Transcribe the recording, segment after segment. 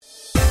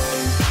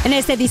En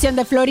esta edición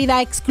de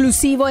Florida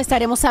Exclusivo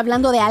estaremos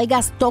hablando de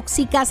algas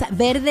tóxicas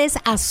verdes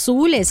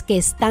azules que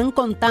están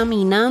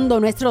contaminando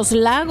nuestros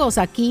lagos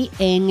aquí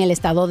en el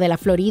estado de la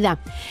Florida.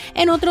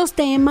 En otros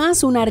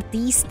temas, una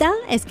artista,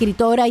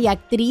 escritora y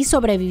actriz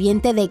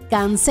sobreviviente de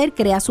cáncer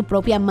crea su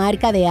propia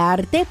marca de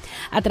arte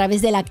a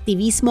través del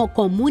activismo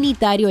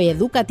comunitario y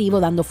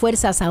educativo, dando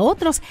fuerzas a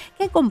otros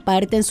que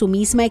comparten su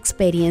misma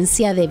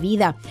experiencia de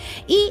vida.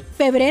 Y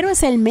febrero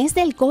es el mes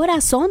del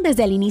corazón.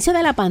 Desde el inicio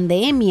de la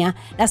pandemia,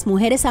 las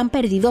mujeres han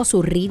perdido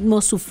su ritmo,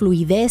 su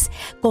fluidez,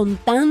 con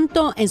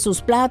tanto en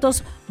sus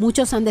platos.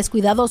 Muchos han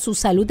descuidado su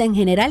salud en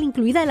general,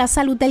 incluida la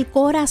salud del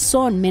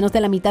corazón. Menos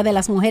de la mitad de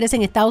las mujeres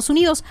en Estados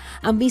Unidos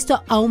han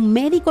visto a un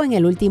médico en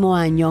el último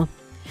año.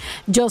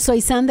 Yo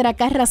soy Sandra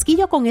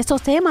Carrasquillo. Con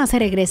estos temas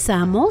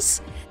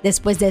regresamos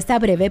después de esta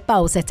breve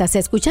pausa. Estás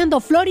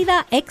escuchando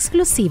Florida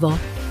Exclusivo.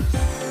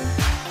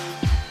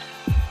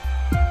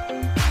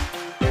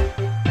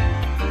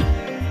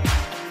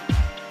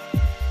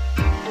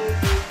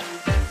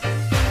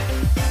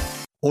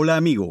 Hola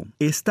amigo,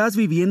 ¿estás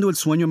viviendo el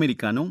sueño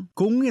americano?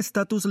 Con un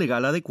estatus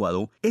legal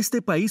adecuado,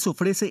 este país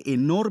ofrece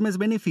enormes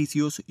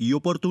beneficios y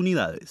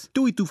oportunidades.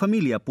 Tú y tu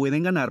familia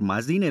pueden ganar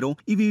más dinero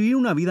y vivir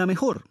una vida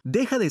mejor.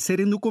 Deja de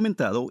ser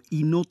indocumentado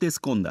y no te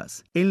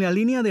escondas. En la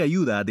línea de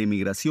ayuda de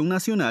Migración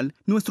Nacional,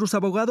 nuestros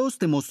abogados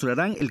te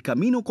mostrarán el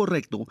camino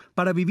correcto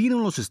para vivir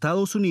en los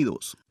Estados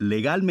Unidos.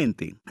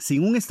 Legalmente,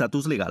 sin un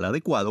estatus legal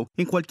adecuado,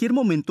 en cualquier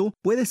momento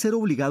puedes ser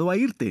obligado a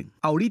irte.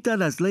 Ahorita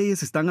las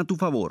leyes están a tu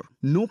favor.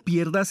 No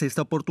pierdas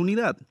esta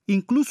oportunidad.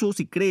 Incluso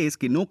si crees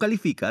que no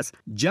calificas,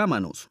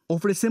 llámanos.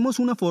 Ofrecemos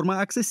una forma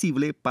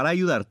accesible para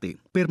ayudarte.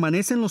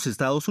 Permanece en los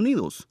Estados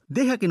Unidos.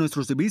 Deja que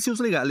nuestros servicios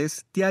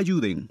legales te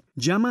ayuden.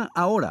 Llama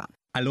ahora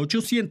al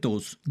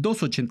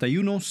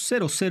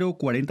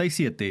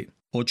 800-281-0047.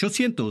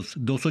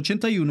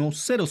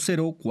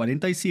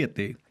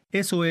 800-281-0047.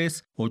 Eso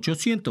es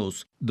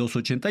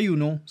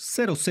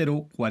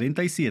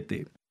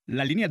 800-281-0047.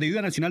 La línea de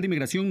ayuda nacional de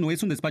inmigración no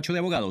es un despacho de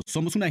abogados.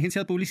 Somos una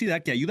agencia de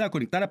publicidad que ayuda a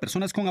conectar a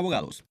personas con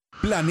abogados.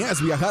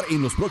 ¿Planeas viajar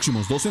en los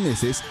próximos 12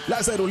 meses?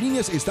 Las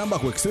aerolíneas están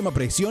bajo extrema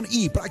presión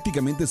y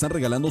prácticamente están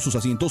regalando sus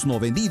asientos no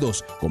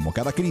vendidos. Como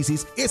cada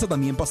crisis, esa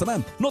también pasará.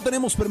 No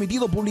tenemos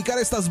permitido publicar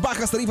estas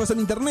bajas tarifas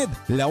en internet.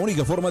 La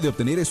única forma de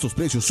obtener estos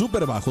precios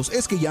súper bajos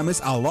es que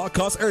llames a Low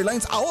Cost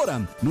Airlines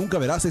ahora. Nunca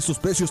verás estos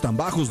precios tan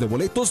bajos de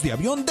boletos de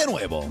avión de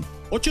nuevo.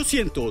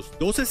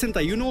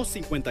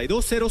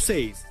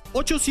 800-261-5206.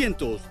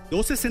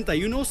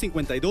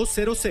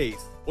 800-261-5206.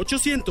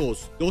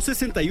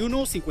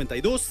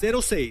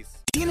 800-261-5206.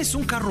 ¿Tienes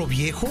un carro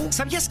viejo?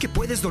 ¿Sabías que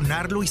puedes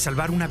donarlo y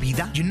salvar una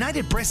vida?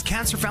 United Breast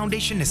Cancer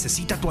Foundation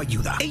necesita tu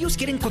ayuda. Ellos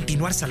quieren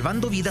continuar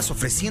salvando vidas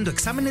ofreciendo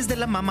exámenes de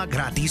la mama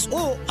gratis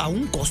o a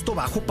un costo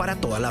bajo para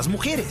todas las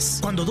mujeres.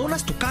 Cuando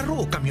donas tu carro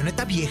o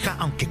camioneta vieja,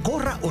 aunque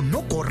corra o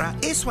no corra,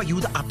 eso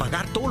ayuda a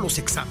pagar todos los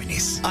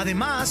exámenes.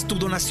 Además, tu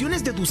donación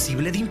es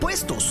deducible de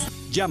impuestos.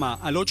 Llama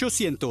al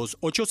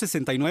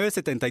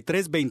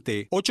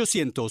 800-869-7320,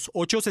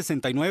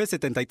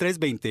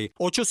 800-869-7320,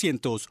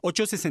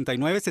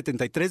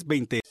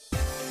 800-869-7320.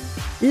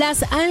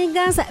 Las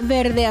algas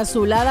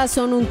verdeazuladas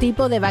son un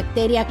tipo de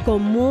bacteria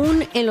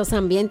común en los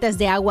ambientes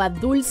de agua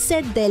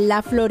dulce de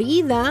la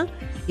Florida.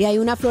 Y hay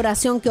una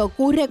floración que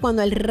ocurre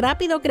cuando el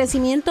rápido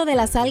crecimiento de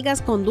las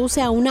algas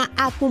conduce a una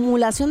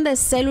acumulación de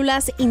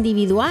células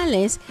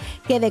individuales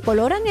que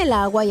decoloran el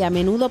agua y a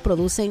menudo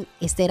producen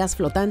esteras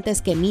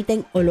flotantes que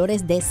emiten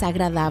olores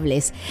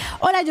desagradables.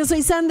 Hola, yo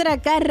soy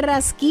Sandra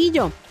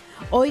Carrasquillo.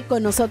 Hoy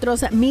con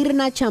nosotros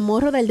Mirna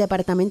Chamorro del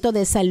Departamento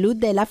de Salud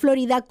de la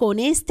Florida con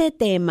este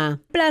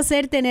tema.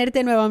 Placer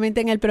tenerte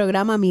nuevamente en el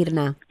programa,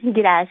 Mirna.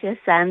 Gracias,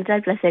 Sandra.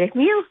 El placer es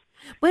mío.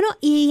 Bueno,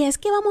 y es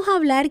que vamos a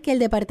hablar que el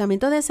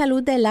Departamento de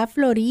Salud de la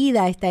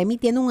Florida está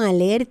emitiendo una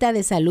alerta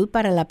de salud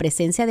para la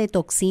presencia de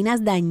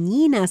toxinas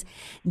dañinas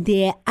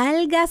de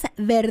algas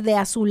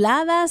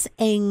verdeazuladas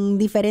en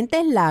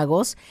diferentes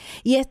lagos.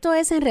 Y esto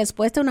es en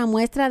respuesta a una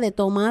muestra de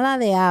tomada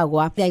de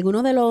agua de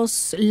algunos de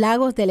los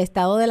lagos del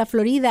estado de la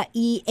Florida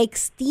y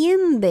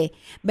extiende,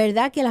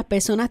 ¿verdad?, que las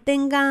personas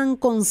tengan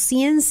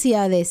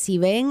conciencia de si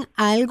ven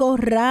algo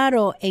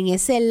raro en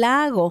ese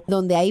lago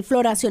donde hay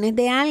floraciones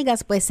de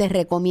algas, pues se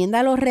recomienda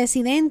a los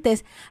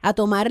residentes a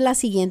tomar las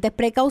siguientes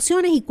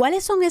precauciones. ¿Y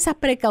cuáles son esas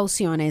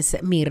precauciones,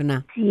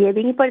 Mirna? Sí, es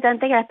bien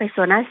importante que las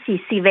personas,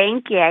 si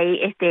ven que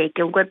hay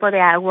que un cuerpo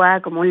de agua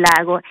como un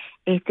lago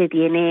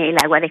tiene el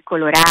agua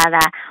descolorada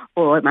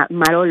o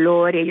mal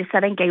olor, y ellos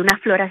saben que hay una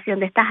floración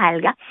de estas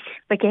algas,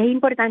 pues que es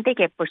importante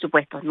que, por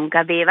supuesto,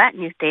 nunca beba,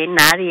 ni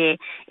nadie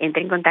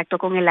entre en contacto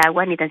con el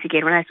agua, ni tan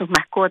siquiera una de sus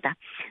mascotas.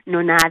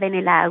 No nade en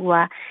el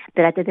agua,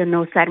 trate de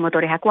no usar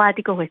motores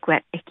acuáticos o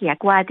esquí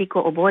acuático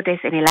o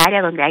botes en el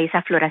área donde hay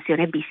esas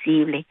floraciones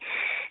visibles.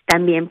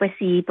 También, pues,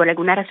 si por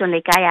alguna razón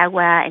le cae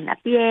agua en la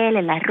piel,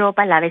 en la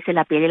ropa, lávese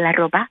la piel y la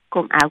ropa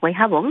con agua y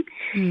jabón.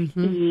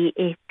 Uh-huh. Y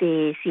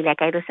si le ha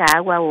caído esa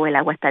agua o el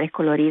agua está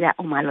descolorida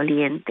o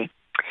maloliente.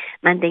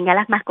 mantenga a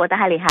las mascotas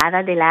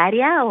alejadas del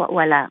área o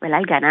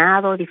al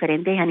ganado,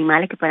 diferentes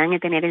animales que puedan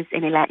tener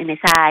en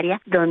esa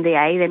área donde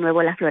hay de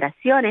nuevo las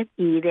floraciones,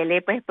 y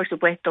dele, pues, por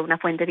supuesto, una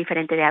fuente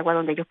diferente de agua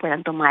donde ellos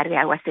puedan tomar de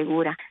agua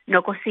segura.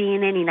 No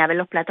cocinen ni laven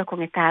los platos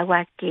con esta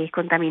agua que es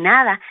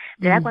contaminada,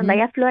 ¿verdad? Uh-huh. Cuando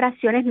haya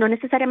floraciones no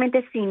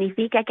necesariamente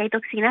significa que hay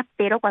toxinas,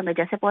 pero cuando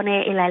ya se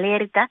pone el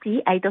alerta,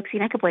 sí, hay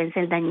toxinas que pueden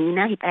ser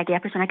dañinas, y para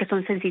aquellas personas que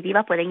son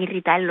sensitivas pueden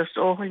irritar los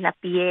ojos, la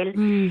piel,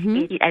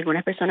 uh-huh. y a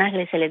algunas personas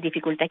se les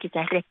dificulta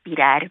quizás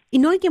respirar. Y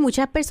no, y que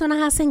muchas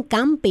personas hacen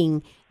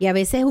camping y a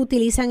veces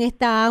utilizan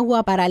esta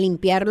agua para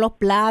limpiar los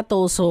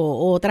platos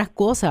o otras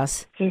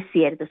cosas. Es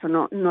cierto, eso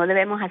no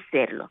debemos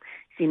hacerlo,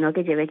 sino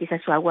que lleve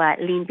quizás su agua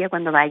limpia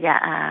cuando vaya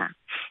a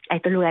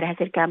estos lugares a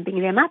hacer camping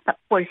y demás,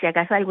 por si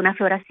acaso hay alguna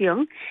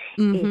floración,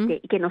 uh-huh.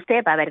 Que no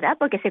sepa, ¿verdad?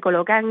 Porque se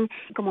colocan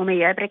como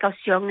medida de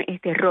precaución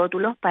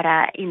rótulos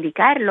para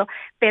indicarlo,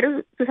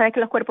 pero tú sabes que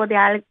los cuerpos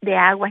de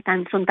agua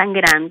son tan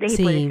grandes,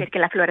 sí. Y puede ser que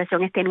la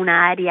floración esté en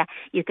una área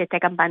y usted esté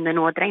acampando en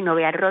otra y no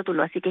vea el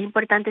rótulo, así que es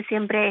importante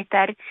siempre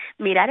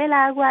mirar el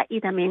agua y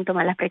también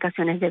tomar las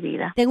precauciones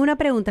debidas. Tengo una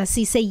pregunta,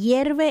 si se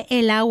hierve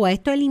el agua,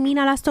 ¿esto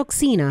elimina las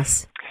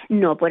toxinas?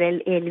 No, por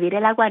el hervir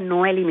el agua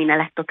no elimina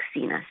las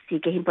toxinas. Sí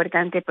que es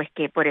importante, pues,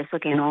 que por eso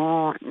que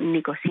no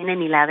ni cocine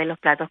ni lave los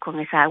platos con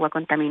esa agua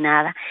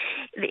contaminada.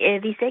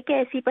 Dice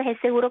que sí, pues es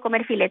seguro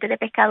comer filetes de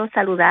pescado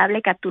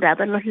saludable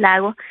capturado en los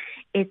lagos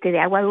de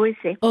agua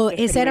dulce.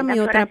 Esa era mi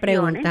otra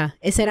pregunta.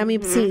 Esa era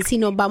si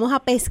nos vamos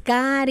a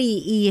pescar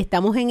y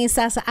estamos en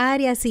esas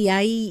áreas y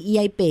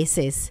hay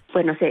peces.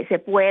 Bueno, se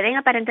pueden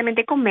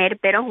aparentemente comer,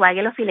 pero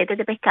enjuague los filetes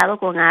de pescado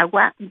con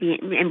agua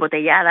bien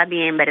embotellada,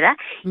 bien, ¿verdad?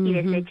 Uh-huh. Y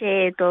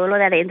deseche todo lo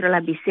de adentro,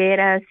 las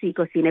viseras, y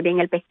cocine bien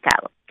el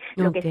pescado.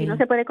 Lo que sí no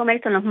se puede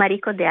comer son los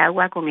mariscos de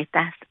agua con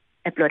estas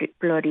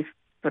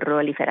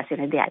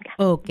proliferaciones de algas.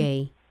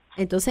 Okay.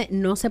 Entonces,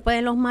 no se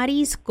pueden los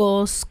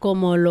mariscos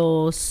como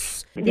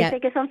los... Dice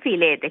que son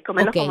filetes,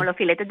 comerlos como los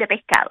filetes de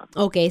pescado.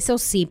 Ok, eso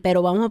sí,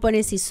 pero vamos a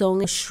poner si son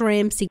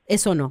shrimps,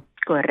 eso no.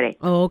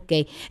 Correcto. Ok.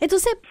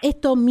 Entonces,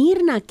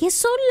 Mirna, ¿qué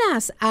son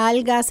las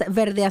algas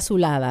verde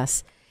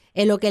azuladas?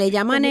 Lo que le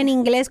llaman en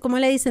inglés, ¿cómo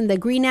le dicen? The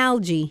green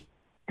algae.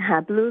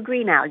 Blue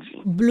green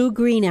algae. Blue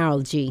green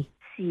algae.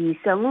 Sí,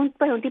 son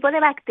un tipo de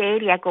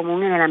bacteria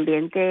común en el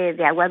ambiente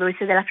de agua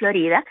dulce de la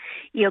Florida,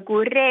 y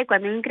ocurre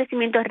cuando hay un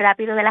crecimiento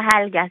rápido de las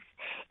algas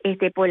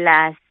por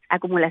la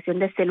acumulación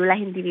de células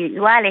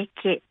individuales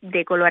que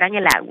decoloran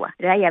el agua,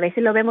 ¿verdad? Y a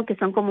veces lo vemos que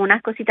son como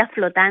unas cositas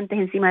flotantes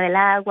encima del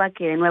agua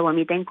que de nuevo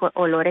emiten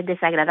olores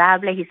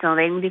desagradables y se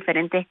ven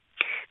diferentes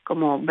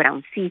como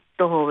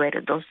browncitos o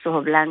verdosos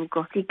o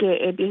blancos. Así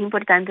que es bien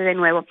importante de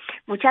nuevo.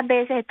 Muchas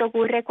veces esto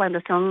ocurre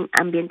cuando son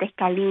ambientes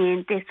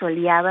calientes,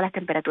 soleados, las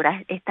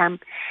temperaturas están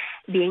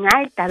bien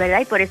altas, ¿verdad?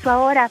 Y por eso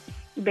ahora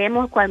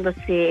vemos cuando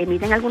se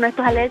emiten algunos de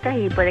estos alertas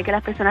y puede que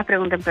las personas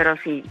pregunten, pero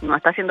si no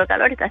está haciendo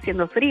calor, está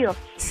haciendo frío.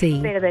 Sí.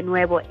 Pero de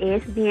nuevo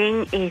es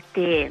bien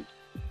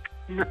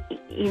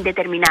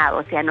indeterminado,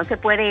 o sea, no se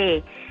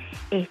puede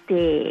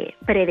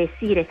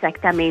predecir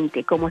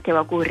exactamente cómo va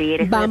a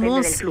ocurrir. Eso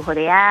depende del flujo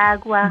de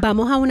agua.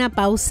 Vamos a una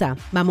pausa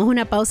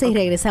y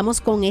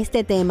regresamos con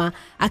este tema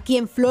aquí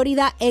en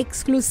Florida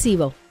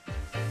Exclusivo.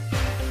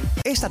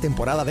 Esta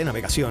temporada de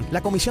navegación,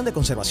 la Comisión de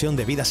Conservación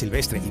de Vida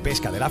Silvestre y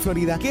Pesca de la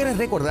Florida quiere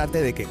recordarte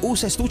de que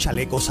uses tu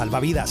chaleco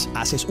salvavidas.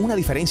 Haces una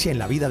diferencia en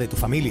la vida de tu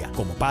familia.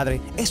 Como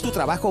padre, es tu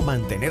trabajo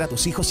mantener a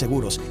tus hijos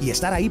seguros y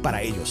estar ahí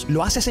para ellos.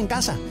 Lo haces en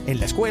casa, en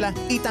la escuela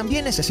y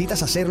también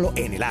necesitas hacerlo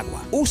en el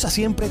agua. Usa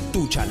siempre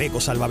tu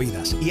chaleco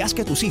salvavidas y haz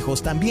que tus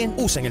hijos también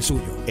usen el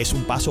suyo. Es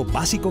un paso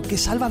básico que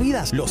salva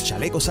vidas. Los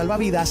chalecos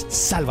salvavidas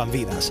salvan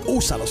vidas.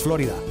 Úsalos,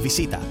 Florida.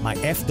 Visita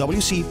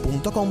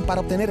myfwc.com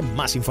para obtener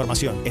más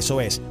información.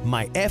 Eso es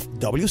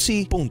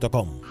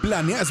myfwc.com.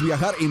 ¿Planeas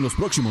viajar en los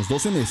próximos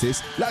 12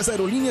 meses? Las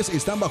aerolíneas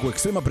están bajo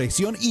extrema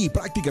presión y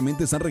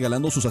prácticamente están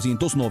regalando sus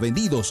asientos no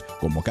vendidos.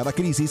 Como cada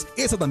crisis,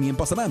 esa también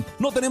pasará.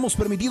 No tenemos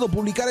permitido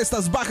publicar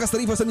estas bajas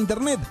tarifas en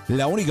internet.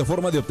 La única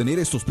forma de obtener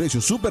estos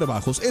precios súper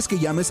bajos es que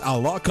llames a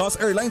Low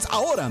Cost Airlines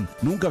ahora.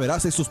 Nunca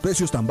verás estos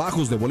precios tan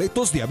bajos de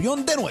boletos de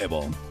avión de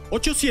nuevo.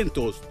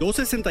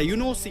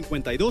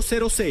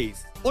 800-261-5206.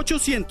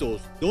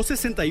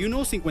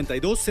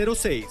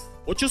 800-261-5206.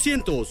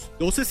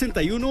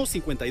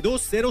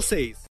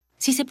 800-261-5206.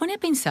 Si se pone a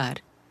pensar,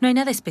 no hay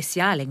nada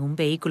especial en un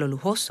vehículo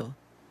lujoso,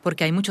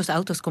 porque hay muchos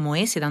autos como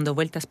ese dando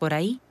vueltas por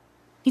ahí.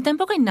 Ni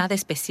tampoco hay nada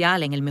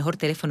especial en el mejor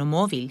teléfono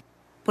móvil,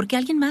 porque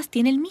alguien más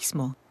tiene el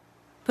mismo.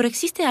 Pero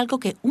existe algo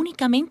que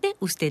únicamente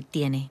usted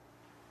tiene: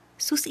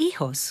 sus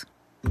hijos.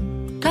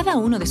 Cada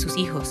uno de sus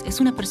hijos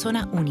es una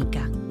persona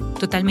única,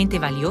 totalmente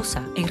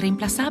valiosa e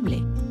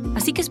irreemplazable.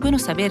 Así que es bueno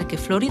saber que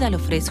Florida le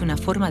ofrece una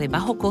forma de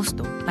bajo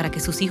costo para que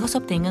sus hijos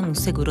obtengan un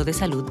seguro de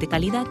salud de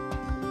calidad.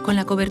 Con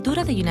la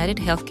cobertura de United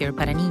Healthcare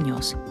para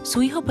niños,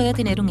 su hijo puede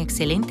tener un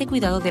excelente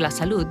cuidado de la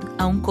salud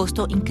a un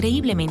costo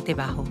increíblemente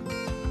bajo.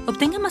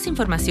 Obtenga más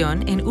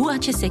información en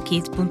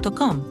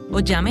uhckids.com o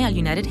llame al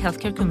United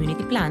Healthcare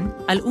Community Plan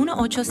al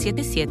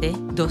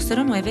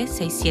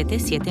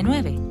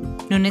 1-877-209-6779.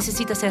 No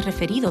necesita ser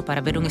referido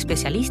para ver un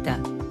especialista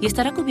y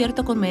estará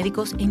cubierto con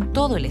médicos en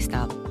todo el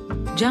estado.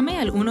 Llame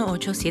al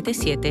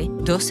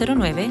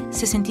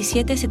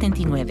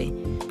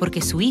 1-877-209-6779 porque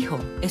su hijo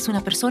es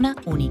una persona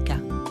única.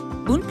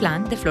 Un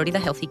plan de Florida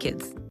Healthy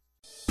Kids.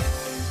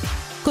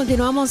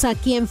 Continuamos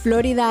aquí en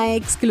Florida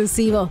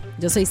Exclusivo.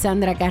 Yo soy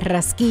Sandra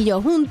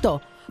Carrasquillo,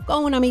 junto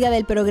con una amiga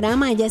del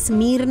programa. Ella es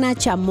Mirna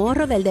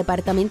Chamorro, del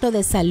Departamento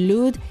de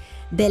Salud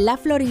de la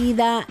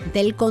Florida,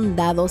 del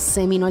Condado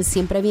Seminole.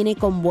 Siempre viene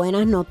con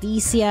buenas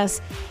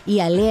noticias y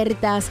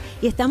alertas.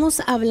 Y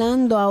estamos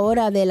hablando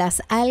ahora de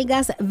las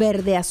algas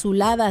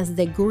verdeazuladas,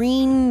 de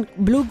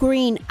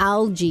blue-green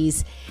algae.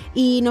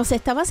 Y nos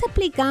estabas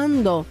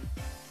explicando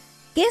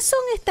qué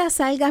son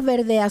estas algas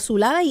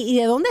verdeazuladas y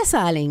de dónde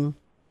salen.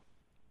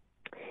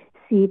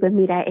 Sí, pues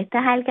mira,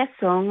 estas algas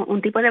son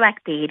un tipo de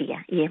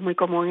bacteria y es muy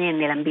común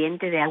en el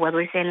ambiente de agua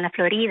dulce en la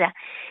Florida.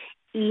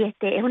 Y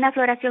es una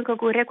floración que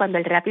ocurre cuando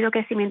el rápido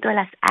crecimiento de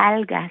las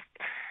algas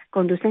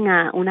conducen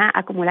a una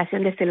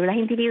acumulación de células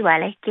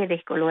individuales que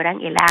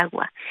descoloran el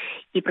agua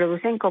y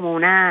producen como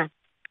unas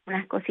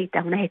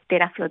cositas, unas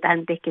esteras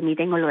flotantes que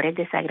emiten olores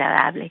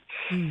desagradables.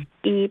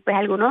 Y pues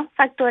algunos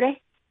factores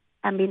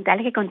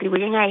ambientales que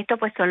contribuyen a esto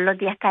pues son los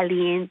días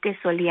calientes,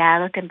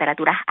 soleados,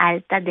 temperaturas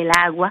altas del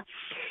agua,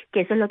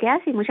 que eso es lo que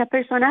hace. Y muchas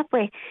personas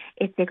pues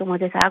como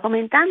te estaba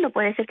comentando,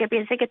 puede ser que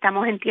piense que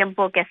estamos en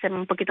tiempo que hace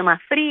un poquito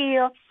más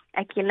frío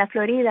aquí en la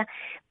Florida,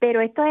 pero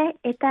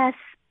estas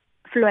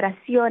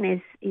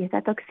floraciones y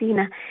estas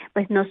toxinas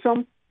pues no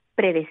son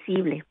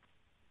predecibles,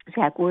 o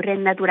sea,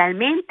 ocurren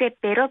naturalmente,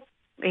 pero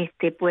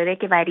puede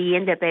que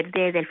varíen,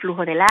 depende del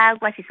flujo del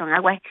agua. Si son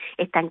aguas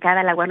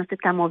estancadas, el agua no se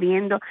está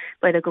moviendo,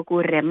 puede que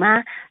ocurra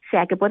más. O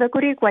sea, que puede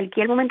ocurrir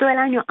cualquier momento del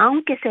año,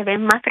 aunque se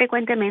ven más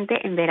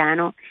frecuentemente en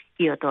verano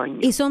y otoño.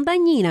 ¿Y son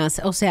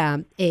dañinas? O sea,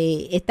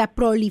 esta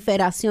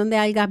proliferación de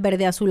algas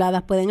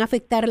verdeazuladas pueden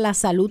afectar la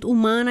salud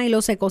humana y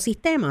los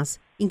ecosistemas,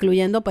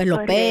 incluyendo pues los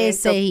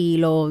peces y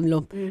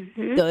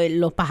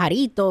los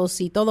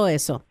pajaritos y todo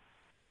eso.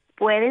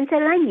 Pueden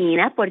ser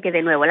dañinas porque,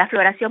 de nuevo, la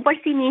floración por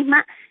sí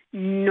misma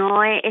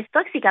no es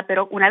tóxica,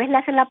 pero una vez le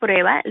hacen la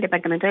prueba, el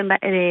Departamento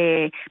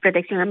de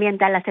Protección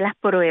Ambiental hace las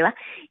pruebas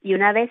y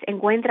una vez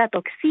encuentra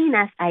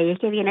toxinas, ahí es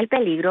que viene el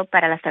peligro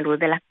para la salud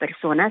de las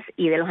personas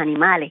y de los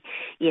animales.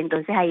 Y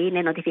entonces ahí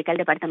le notifica el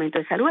Departamento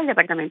de Salud. El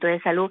Departamento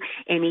de Salud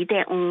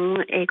emite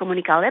un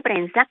comunicado de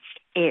prensa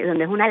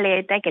donde es una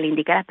alerta que le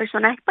indica a las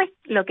personas pues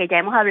lo que ya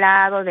hemos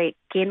hablado de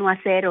qué no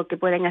hacer o qué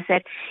pueden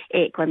hacer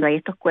cuando hay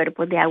estos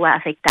cuerpos de agua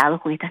afectados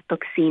con estas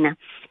toxinas.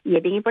 Y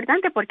es bien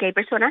importante porque hay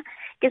personas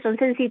que son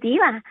sensitivas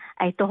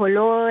a estos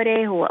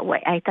olores o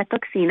a estas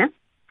toxinas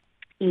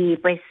y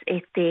pues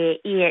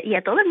y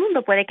a todo el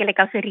mundo puede que le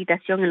cause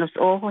irritación en los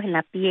ojos, en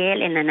la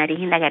piel, en la nariz,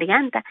 en la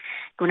garganta,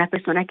 que a unas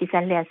personas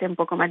quizás le hace un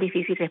poco más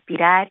difícil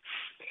respirar.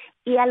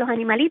 Y a los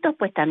animalitos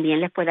pues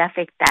también les puede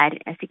afectar,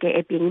 así que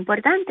es bien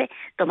importante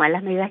tomar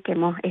las medidas que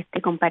hemos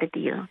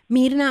compartido.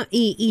 Mirna,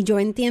 y yo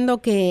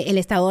entiendo que el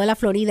estado de la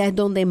Florida es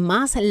donde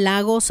más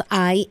lagos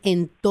hay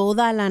en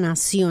toda la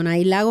nación.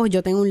 Hay lagos,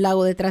 yo tengo un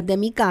lago detrás de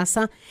mi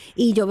casa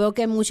y yo veo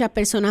que muchas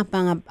personas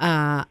van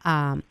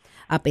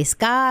a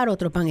pescar,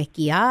 otros van a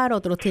esquiar,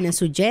 otros tienen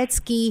su jet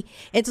ski.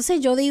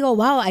 Entonces yo digo,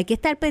 wow, hay que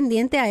estar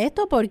pendiente a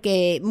esto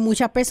porque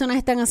muchas personas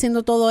están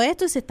haciendo todo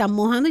esto y se están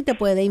mojando y te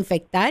puede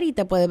infectar y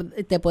te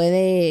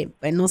puede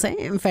no sé,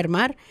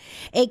 enfermar.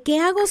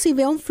 ¿Qué hago si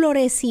veo un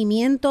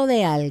florecimiento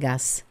de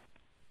algas?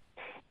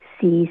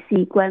 Sí,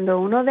 cuando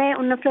uno ve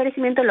un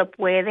florecimiento lo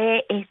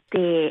puede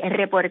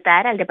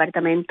reportar al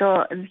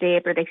Departamento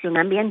de Protección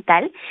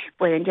Ambiental.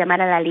 Pueden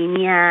llamar a la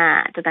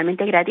línea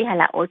totalmente gratis al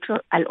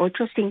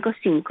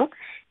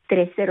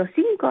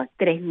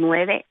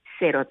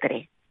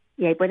 855-305-3903.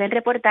 Y ahí pueden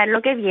reportar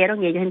lo que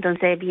vieron y ellos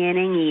entonces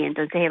vienen y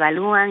entonces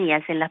evalúan y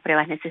hacen las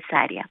pruebas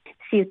necesarias.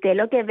 Si usted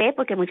lo que ve,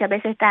 porque muchas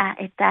veces estas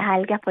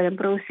algas pueden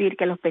producir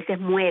que los peces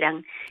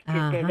mueran. Si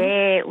usted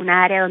ve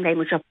una área donde hay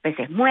muchos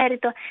peces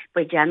muertos,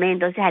 pues llame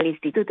entonces al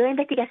Instituto de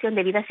Investigación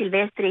de Vida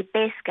Silvestre y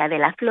Pesca de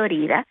la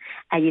Florida.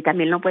 Allí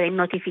también lo pueden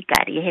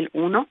notificar y es el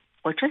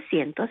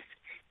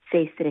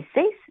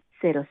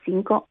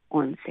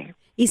 1-800-636-0511.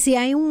 Y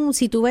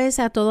si tú ves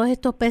a todos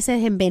estos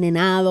peces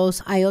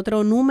envenenados, ¿hay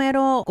otro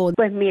número?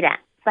 Pues mira,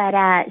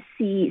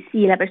 si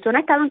la persona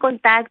ha estado en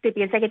contacto y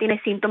piensa que tiene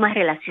síntomas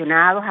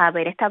relacionados a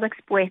haber estado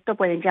expuesto,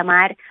 pueden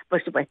llamar,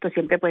 por supuesto,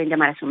 siempre pueden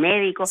llamar a su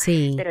médico,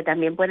 sí, pero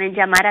también pueden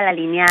llamar a la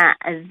línea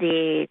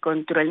de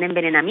control de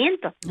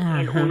envenenamiento,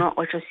 el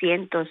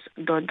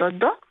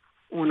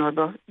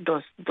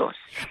 1-800-222-1222.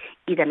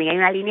 Y también hay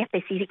una línea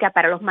específica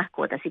para los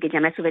mascotas, así que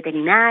llame a su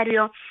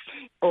veterinario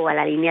o a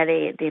la línea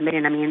de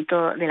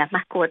envenenamiento de las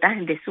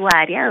mascotas de su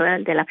área,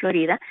 ¿verdad?, de la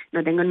Florida.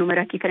 No tengo el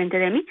número aquí frente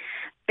de mí,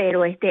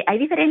 pero hay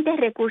diferentes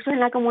recursos en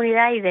la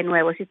comunidad y, de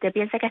nuevo, si usted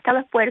piensa que ha estado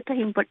expuesto, es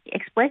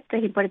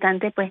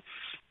importante pues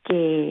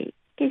que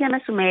que llame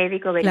a su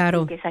médico,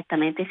 verifique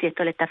exactamente si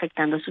esto le está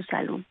afectando su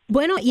salud.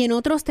 Bueno, y en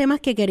otros temas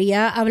que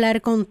quería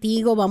hablar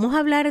contigo, vamos a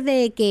hablar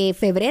de que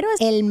febrero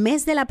es el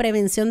mes de la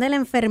prevención de la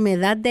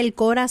enfermedad del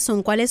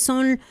corazón. ¿Cuáles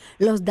son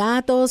los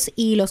datos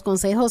y los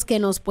consejos que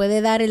nos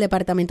puede dar el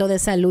Departamento de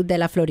Salud de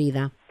la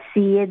Florida?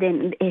 Sí, es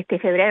de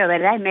febrero,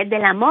 ¿verdad? El mes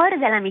del amor, de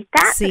la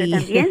amistad, sí, pero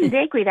también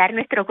de cuidar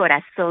nuestro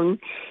corazón.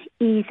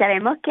 Y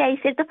sabemos que hay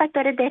ciertos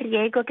factores de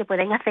riesgo que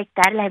pueden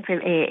afectar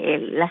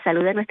la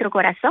salud de nuestro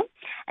corazón,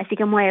 así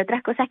como hay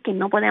otras cosas que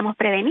no podemos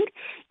prevenir.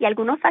 Y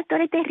algunos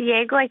factores de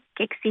riesgo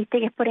que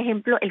existen es, por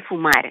ejemplo, el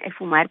fumar. El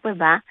fumar pues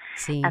va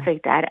a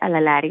afectar a la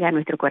larga a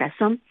nuestro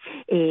corazón,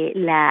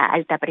 la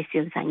alta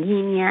presión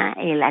sanguínea,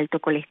 el alto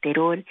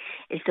colesterol,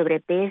 el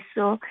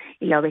sobrepeso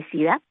y la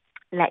obesidad,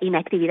 la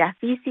inactividad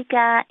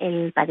física,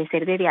 el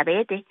padecer de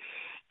diabetes.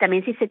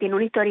 También si se tiene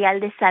un historial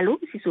de salud,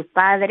 si sus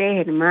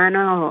padres,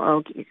 hermanos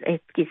o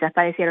quizás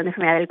padecieron de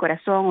enfermedad del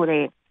corazón o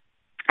de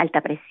alta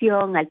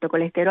presión, alto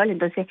colesterol,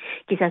 entonces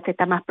quizás usted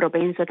está más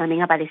propenso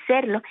también a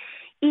padecerlo.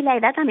 Y la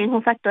edad también es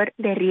un factor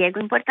de riesgo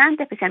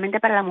importante, especialmente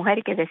para la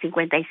mujer, que de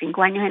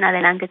 55 años en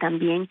adelante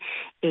también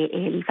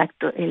el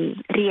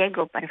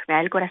riesgo para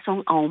enfermedad del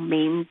corazón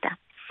aumenta.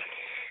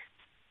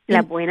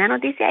 La buena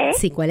noticia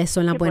es ¿cuáles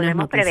son las buenas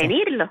noticias?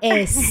 Prevenirlo.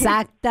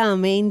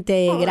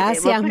 Exactamente.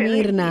 Gracias,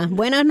 Mirna.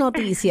 Buenas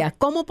noticias.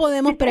 ¿Cómo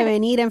podemos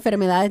prevenir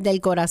enfermedades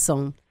del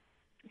corazón?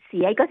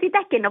 Sí, hay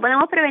cositas que no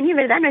podemos prevenir,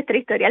 ¿verdad? Nuestro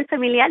historial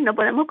familiar, no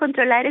podemos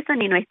controlar eso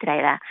ni nuestra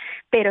edad.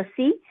 Pero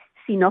sí,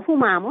 si no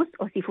fumamos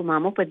o si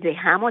fumamos, pues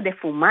dejamos de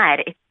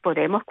fumar,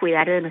 podemos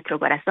cuidar de nuestro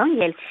corazón.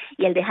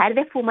 Y el dejar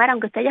de fumar,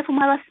 aunque usted haya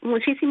fumado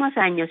muchísimos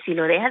años, si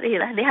lo deja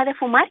de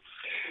fumar,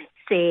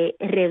 se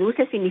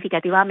reduce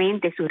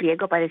significativamente su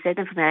riesgo para padecer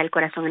de enfermedad del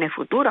corazón en el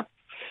futuro.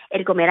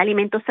 El comer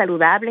alimentos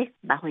saludables,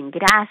 bajos en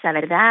grasa,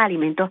 ¿verdad?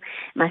 Alimentos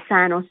más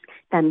sanos,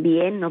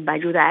 también nos va a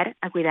ayudar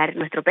a cuidar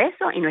nuestro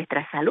peso y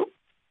nuestra salud.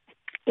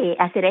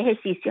 Hacer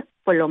ejercicio,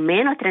 por lo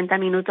menos 30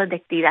 minutos de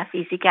actividad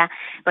física,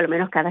 por lo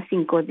menos cada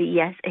 5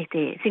 días,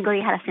 5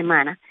 días a la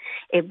semana,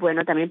 es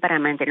bueno también para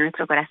mantener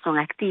nuestro corazón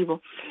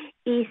activo.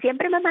 Y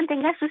siempre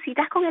mantenga sus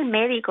citas con el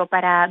médico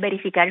para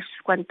verificar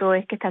cuánto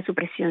es que está su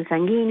presión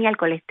sanguínea, el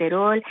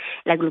colesterol,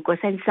 la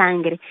glucosa en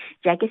sangre,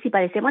 ya que si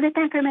padecemos de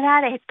estas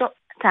enfermedades, esto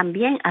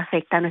también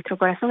afecta a nuestro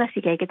corazón,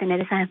 así que hay que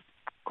tener esas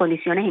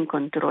condiciones en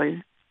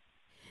control.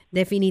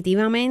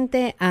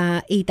 Definitivamente,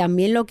 y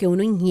también lo que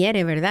uno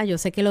ingiere, ¿verdad? Yo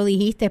sé que lo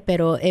dijiste,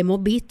 pero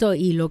hemos visto,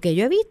 y lo que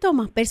yo he visto,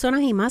 más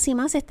personas y más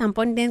se están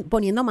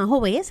poniendo más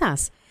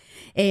obesas.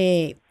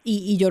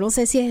 Y yo no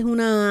sé si es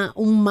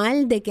un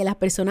mal de que las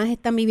personas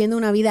están viviendo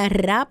una vida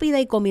rápida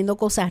y comiendo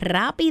cosas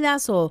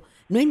rápidas, o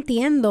no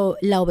entiendo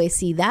la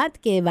obesidad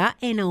que va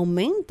en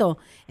aumento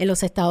en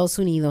los Estados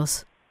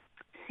Unidos.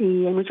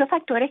 Sí, hay muchos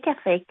factores que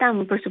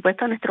afectan, por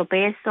supuesto, nuestro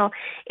peso,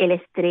 el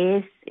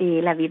estrés,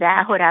 la vida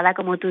ajorada,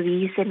 como tú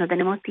dices, no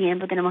tenemos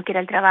tiempo, tenemos que ir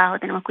al trabajo,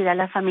 tenemos que cuidar a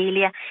la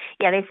familia,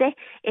 y a veces,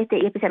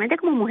 y especialmente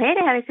como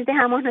mujeres, a veces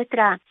dejamos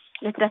nuestra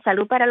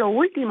salud para lo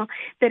último,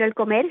 pero el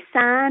comer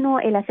sano,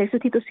 el hacer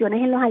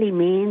sustituciones en los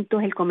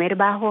alimentos, el comer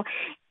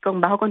con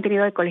bajo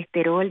contenido de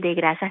colesterol, de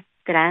grasas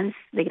trans,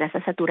 de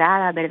grasas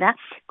saturadas, ¿verdad?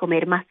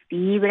 Comer más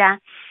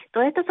fibra,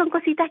 todo esto son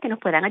cositas que nos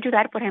puedan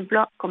ayudar, por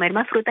ejemplo, comer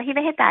más frutas y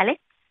vegetales,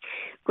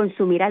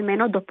 consumir al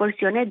menos 2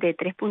 porciones de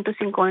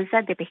 3.5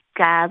 onzas de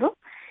pescado,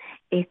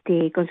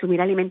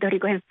 consumir alimentos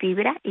ricos en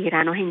fibra y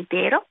granos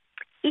enteros,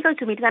 y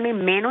consumir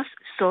también menos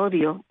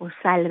sodio o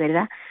sal,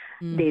 ¿verdad?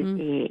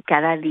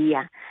 Cada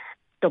día.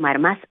 Tomar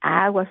más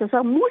agua, eso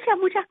son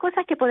muchas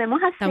cosas que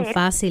podemos hacer. Tan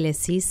fáciles,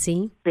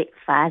 sí.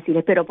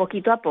 Fáciles, pero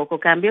poquito a poco.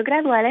 Cambios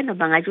graduales nos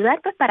van a ayudar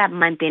pues para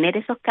mantener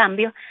esos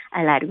cambios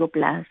a largo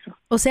plazo.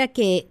 O sea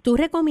que tú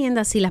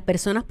recomiendas, si las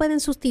personas pueden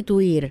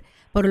sustituir,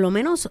 por lo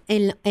menos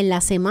en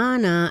la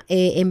semana,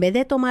 en vez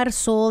de tomar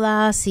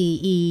sodas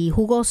y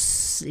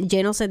jugos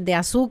llenos de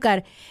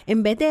azúcar,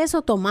 en vez de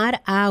eso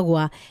tomar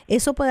agua,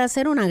 eso puede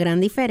hacer una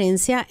gran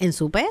diferencia en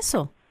su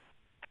peso.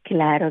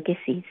 Claro que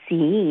sí.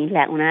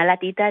 Una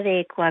latita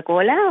de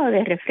Coca-Cola o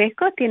de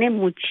refresco tiene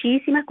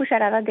muchísimas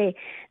cucharadas de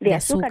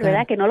azúcar,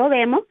 ¿verdad? Que no lo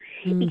vemos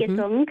y que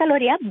son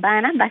calorías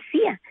vanas,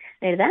 vacías,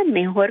 ¿verdad?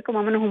 Mejor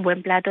comámonos un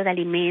buen plato de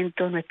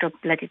alimentos, nuestro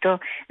platito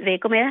de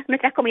comida,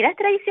 nuestras comidas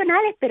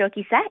tradicionales, pero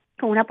quizás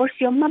con una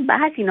porción más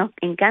baja. Si nos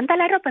encanta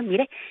el arroz, pues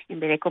mire, en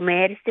vez de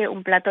comerse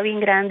un plato bien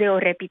grande o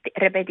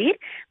repetir,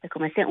 pues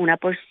comerse una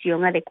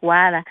porción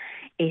adecuada,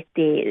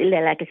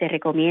 la que se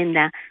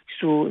recomienda,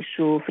 sus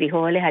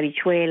frijoles,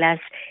 habichuelas,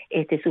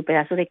 su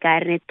pedazo de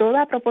carne,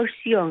 toda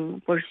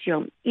porción,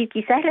 y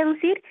quizás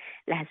reducir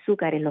las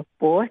azúcares, los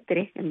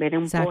postres, en vez de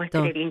un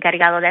postre bien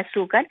cargado de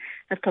azúcar,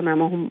 nos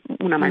tomamos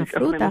una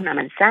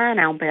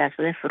manzana, un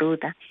pedazo de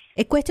fruta.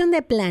 Es cuestión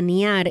de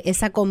planear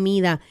esa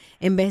comida,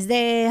 en vez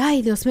de,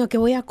 ay, Dios mío, ¿qué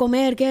voy a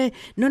comer?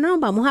 No,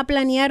 vamos a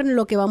planear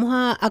lo que vamos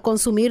a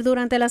consumir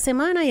durante la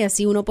semana, y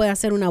así uno puede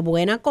hacer una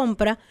buena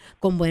compra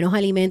con buenos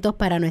alimentos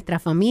para nuestra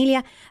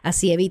familia.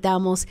 Así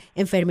evitamos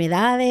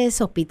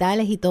enfermedades,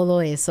 hospitales y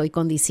todo eso, y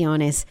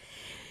condiciones.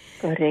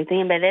 Correcto, y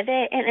en vez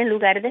en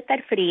lugar de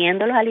estar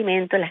friendo los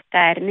alimentos, las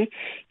carnes,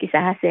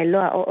 quizás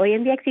hacerlo, hoy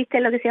en día existe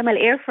lo que se llama el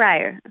air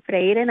fryer,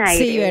 freír en aire.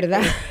 Sí,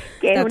 ¿verdad?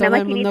 Que Está es una todo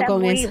el mundo maquinita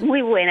con muy, eso.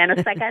 muy buena,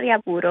 nos saca de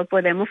apuro,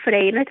 podemos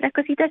freír nuestras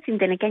cositas sin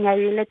tener que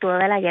añadirle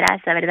toda la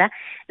grasa, ¿verdad?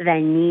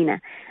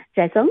 Dañina. O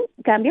sea, son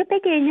cambios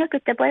pequeños que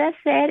usted puede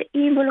hacer e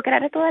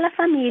involucrar a toda la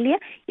familia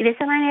y de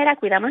esa manera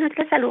cuidamos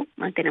nuestra salud,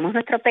 mantenemos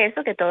nuestro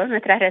peso, que toda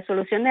nuestra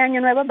resolución de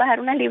año nuevo es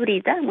bajar una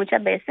librita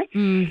muchas veces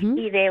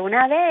y de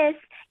una vez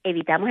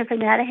evitamos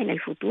enfermedades en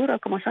el futuro,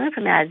 como son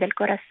enfermedades del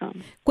corazón.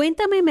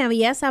 Cuéntame, me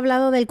habías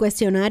hablado del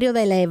cuestionario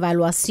de la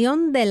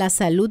evaluación de la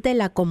salud de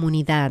la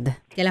comunidad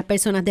que las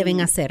personas deben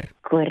hacer.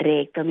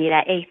 Correcto,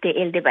 mira,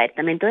 el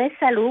Departamento de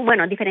Salud,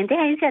 bueno, diferentes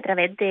agencias a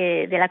través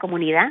de la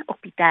comunidad,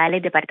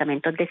 hospitales,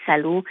 departamentos de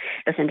salud,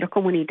 los centros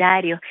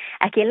comunitarios.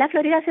 Aquí en la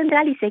Florida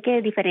Central y sé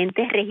que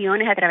diferentes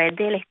regiones a través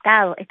del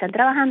estado están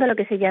trabajando lo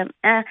que se llama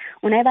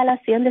una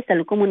evaluación de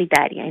salud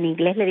comunitaria. En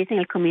inglés le dicen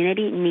el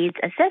Community Needs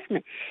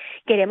Assessment.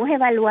 Queremos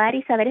evaluar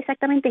y saber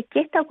exactamente qué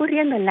está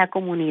ocurriendo en la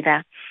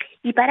comunidad.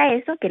 Y para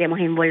eso queremos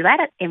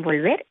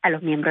envolver a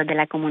los miembros de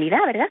la comunidad,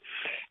 ¿verdad?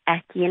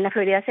 Aquí en la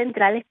Florida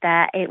Central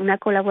está una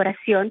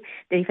colaboración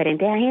de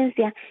diferentes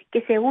agencias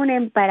que se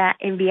unen para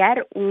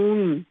enviar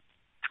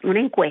una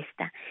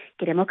encuesta.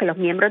 Queremos que los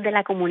miembros de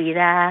la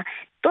comunidad,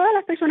 todas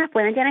las personas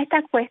puedan llenar esta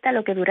encuesta,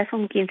 lo que dura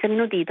son 15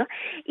 minutitos,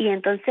 y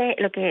entonces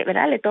lo que,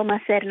 ¿verdad?, le toma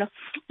hacerlo.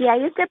 Y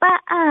ahí usted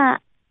va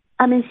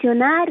a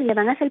mencionar, le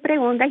van a hacer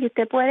preguntas y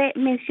usted puede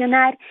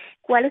mencionar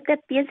cuál usted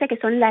piensa que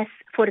son las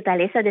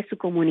fortalezas de su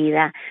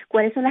comunidad,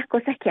 cuáles son las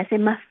cosas que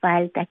hacen más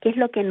falta, qué es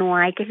lo que no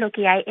hay, qué es lo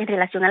que hay en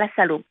relación a la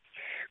salud.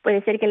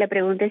 Puede ser que le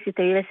pregunten si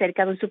usted vive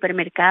cerca de un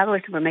supermercado,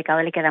 el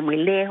supermercado le queda muy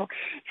lejos,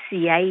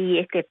 si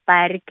hay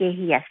parques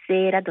y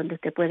aceras donde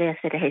usted puede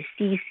hacer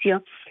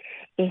ejercicio,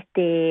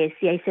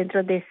 si hay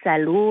centros de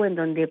salud en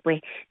donde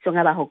pues son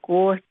a bajo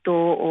costo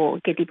o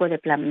qué tipo de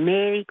plan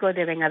médico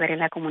deben haber en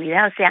la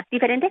comunidad. O sea,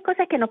 diferentes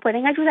cosas que nos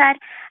pueden ayudar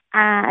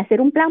a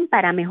hacer un plan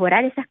para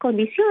mejorar esas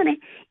condiciones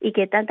y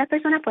que tantas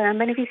personas puedan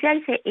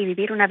beneficiarse y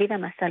vivir una vida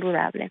más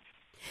saludable.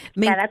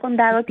 Cada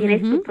condado tiene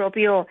su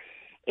propio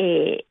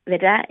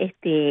 ¿verdad?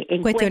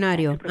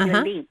 Cuestionario. Su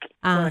propio link.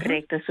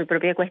 Correcto, su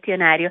propio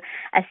cuestionario.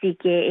 Así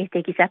que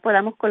quizás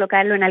podamos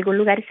colocarlo en algún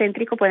lugar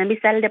céntrico. Pueden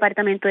visitar el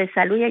Departamento de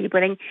Salud y allí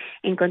pueden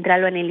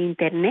encontrarlo en el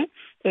internet,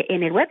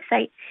 en el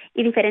website.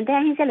 Y diferentes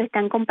agencias lo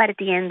están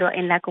compartiendo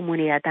en la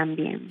comunidad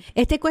también.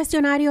 ¿Este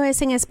cuestionario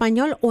es en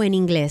español o en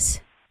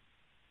inglés?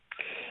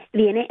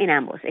 Viene en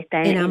ambos,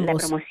 está en la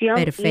promoción.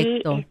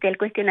 Perfecto. Y el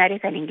cuestionario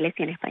está en inglés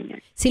y en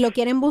español. Si lo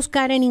quieren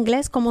buscar en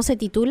inglés, ¿cómo se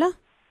titula?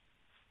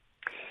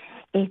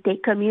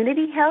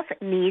 Community Health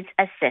Needs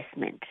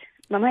Assessment.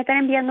 Vamos a estar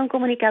enviando un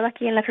comunicado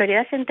aquí en la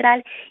Florida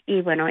Central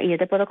y bueno, y yo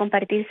te puedo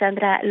compartir,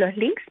 Sandra, los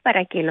links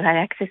para que los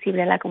haga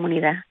accesible a la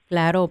comunidad.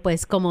 Claro,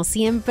 pues como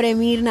siempre,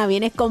 Mirna,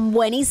 vienes con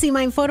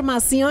buenísima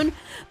información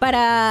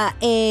para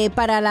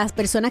las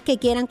personas que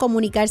quieran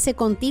comunicarse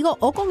contigo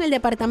o con el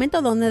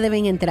departamento. ¿Dónde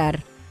deben entrar?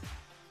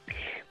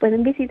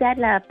 Pueden visitar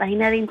la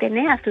página de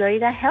internet a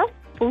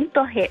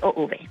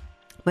floridahealth.gov.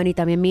 Bueno, y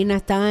también Mirna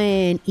está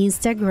en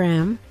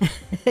Instagram.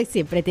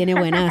 Siempre tiene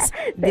buenas...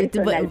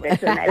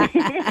 personal.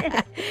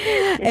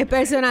 Es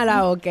personal,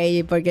 ok,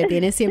 porque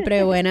tiene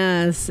siempre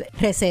buenas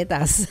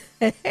recetas.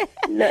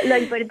 Lo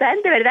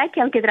importante, ¿verdad?, que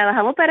aunque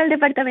trabajamos para el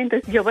departamento,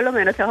 yo por lo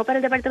menos trabajo para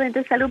el departamento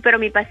de salud, pero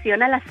me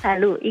apasiona la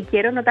salud y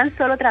quiero no tan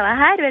solo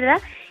trabajar, ¿verdad?,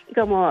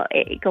 como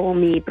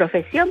mi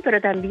profesión, pero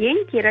también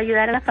quiero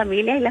ayudar a las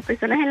familias y las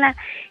personas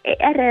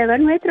alrededor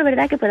nuestro,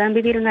 ¿verdad?, que puedan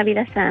vivir una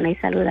vida sana y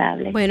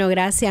saludable. Bueno,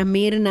 gracias,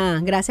 Mirna.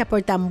 Gracias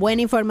por tan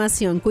buena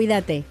información.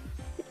 Cuídate.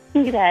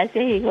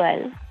 Gracias,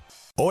 igual.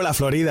 Hola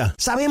Florida,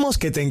 sabemos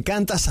que te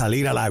encanta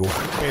salir al agua,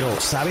 pero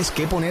 ¿sabes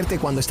qué ponerte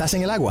cuando estás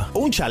en el agua?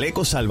 Un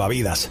chaleco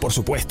salvavidas, por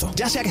supuesto.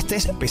 Ya sea que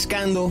estés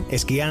pescando,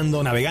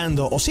 esquiando,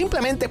 navegando o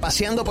simplemente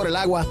paseando por el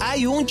agua,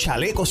 hay un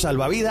chaleco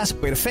salvavidas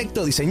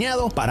perfecto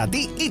diseñado para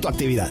ti y tu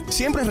actividad.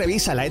 Siempre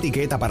revisa la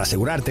etiqueta para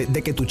asegurarte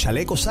de que tu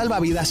chaleco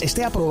salvavidas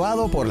esté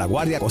aprobado por la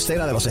Guardia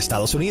Costera de los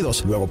Estados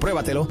Unidos. Luego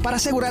pruébatelo para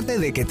asegurarte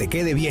de que te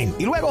quede bien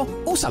y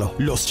luego úsalo.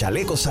 Los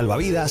chalecos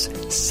salvavidas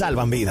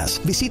salvan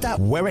vidas. Visita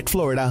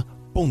wearitflorida.com.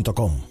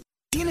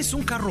 ¿Tienes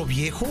un carro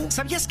viejo?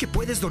 ¿Sabías que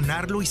puedes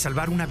donarlo y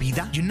salvar una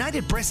vida?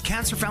 United Breast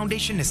Cancer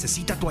Foundation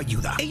necesita tu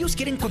ayuda. Ellos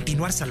quieren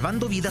continuar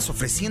salvando vidas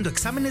ofreciendo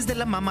exámenes de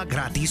la mama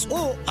gratis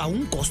o a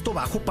un costo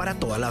bajo para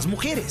todas las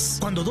mujeres.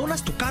 Cuando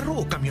donas tu carro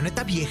o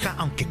camioneta vieja,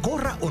 aunque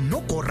corra o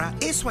no corra,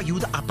 eso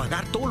ayuda a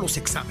pagar todos los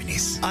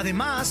exámenes.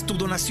 Además, tu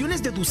donación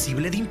es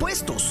deducible de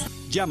impuestos.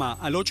 Llama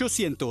al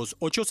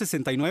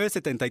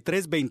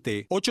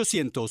 800-869-7320,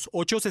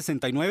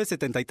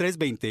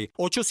 800-869-7320,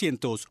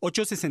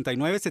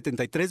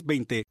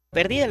 800-869-7320 que...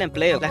 Perdí el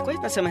empleo, las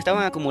cuentas se me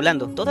estaban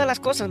acumulando, todas las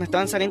cosas me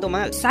estaban saliendo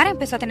mal. Sara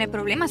empezó a tener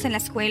problemas en la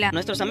escuela.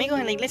 Nuestros amigos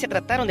en la iglesia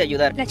trataron de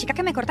ayudar. La chica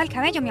que me corta el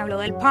cabello me habló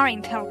del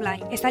Parent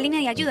Helpline. Esta línea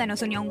de ayuda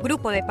nos unió a un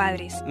grupo de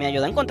padres. Me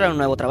ayudó a encontrar un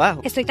nuevo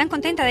trabajo. Estoy tan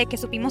contenta de que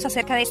supimos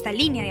acerca de esta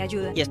línea de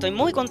ayuda. Y estoy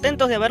muy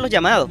contento de haberlos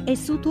llamado. Es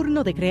su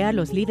turno de crear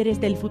los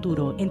líderes del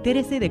futuro.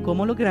 Entérese de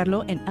cómo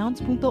lograrlo en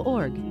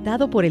ounce.org,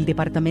 dado por el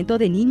Departamento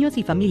de Niños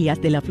y Familias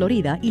de la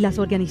Florida y las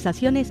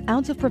organizaciones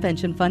Ounce of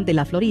Prevention Fund de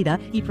la Florida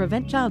y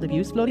Prevent Child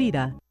Abuse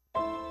Florida.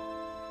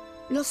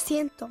 Lo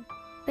siento.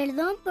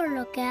 Perdón por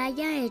lo que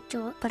haya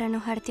hecho para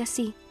enojarte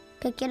así.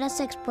 Que quieras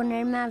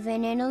exponerme a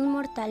venenos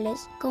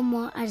mortales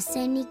como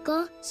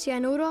arsénico,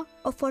 cianuro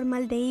o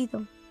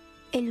formaldehído.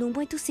 El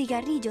humo de tus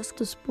cigarrillos,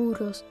 tus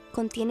puros,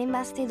 contienen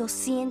más de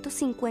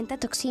 250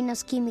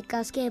 toxinas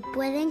químicas que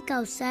pueden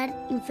causar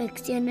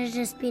infecciones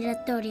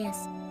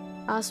respiratorias,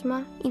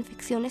 asma,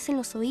 infecciones en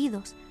los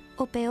oídos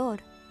o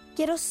peor.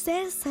 Quiero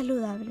ser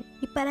saludable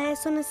y para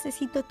eso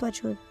necesito tu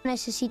ayuda.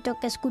 Necesito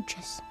que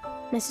escuches.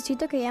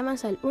 Necesito que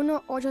llames al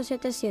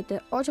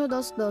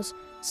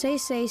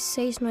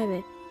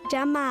 1-877-822-6669.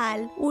 Llama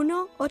al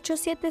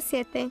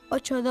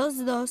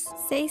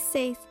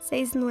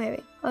 1-877-822-6669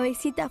 o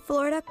visita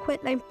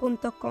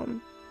floridaquitline.com.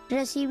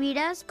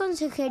 Recibirás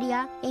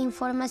consejería e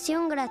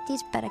información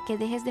gratis para que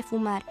dejes de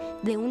fumar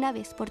de una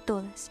vez por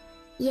todas.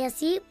 Y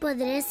así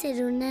podré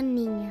ser una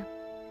niña.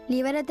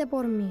 Libérate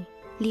por mí.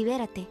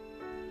 Libérate.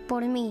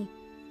 Por mí.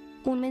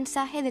 Un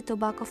mensaje de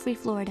Tobacco Free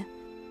Florida.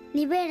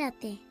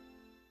 Libérate.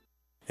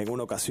 En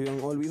una ocasión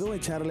olvidó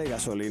echarle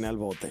gasolina al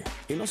bote.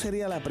 Y no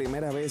sería la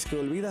primera vez que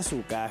olvida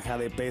su caja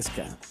de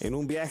pesca. En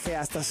un viaje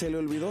hasta se le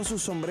olvidó su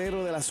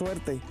sombrero de la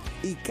suerte.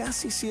 Y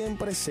casi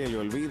siempre se le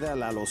olvida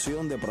la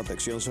loción de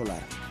protección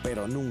solar.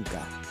 Pero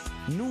nunca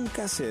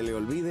se le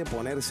olvide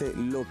ponerse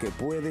lo que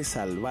puede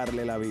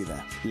salvarle la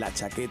vida. La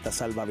chaqueta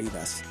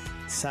salvavidas.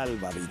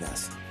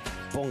 Salvavidas.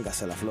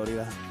 Póngasela,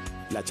 Florida.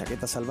 La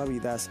chaqueta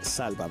salvavidas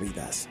salva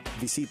vidas.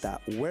 Visita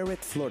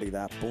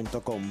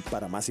wearitflorida.com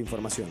para más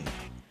información.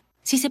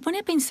 Si se pone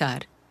a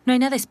pensar, no hay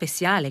nada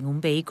especial en un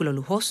vehículo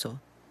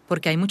lujoso,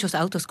 porque hay muchos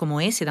autos como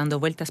ese dando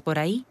vueltas por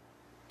ahí.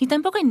 Ni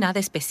tampoco hay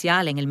nada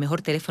especial en el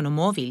mejor teléfono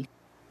móvil,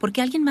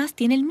 porque alguien más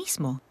tiene el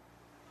mismo.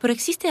 Pero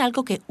existe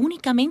algo que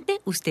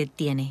únicamente usted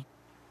tiene: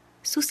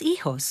 sus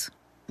hijos.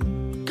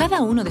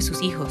 Cada uno de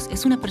sus hijos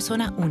es una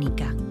persona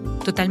única,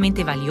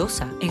 totalmente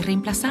valiosa e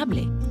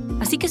irreemplazable.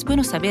 Así que es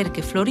bueno saber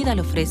que Florida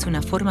le ofrece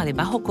una forma de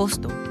bajo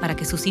costo para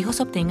que sus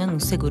hijos obtengan un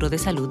seguro de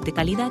salud de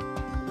calidad.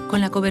 Con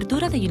la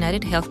cobertura de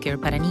United Healthcare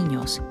para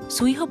niños,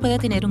 su hijo puede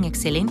tener un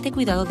excelente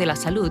cuidado de la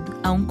salud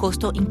a un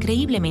costo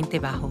increíblemente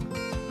bajo.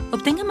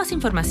 Obtenga más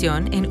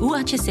información en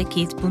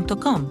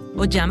uhckids.com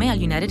o llame al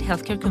United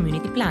Healthcare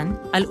Community Plan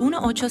al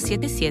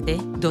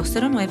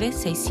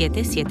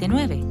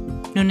 1-877-209-6779.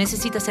 No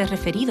necesita ser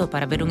referido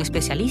para ver un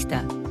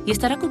especialista y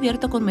estará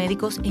cubierto con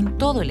médicos en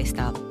todo el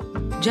estado.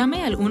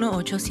 Llame al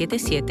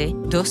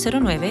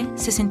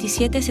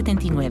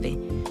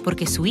 1-877-209-6779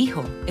 porque su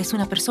hijo es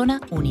una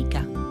persona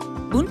única.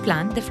 Un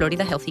plan de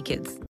Florida Healthy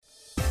Kids.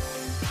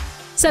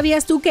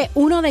 ¿Sabías tú que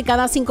 1 de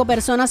cada 5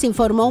 personas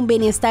informó un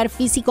bienestar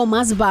físico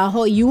más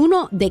bajo y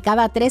 1 de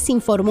cada 3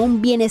 informó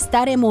un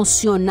bienestar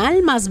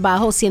emocional más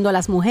bajo, siendo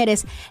las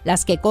mujeres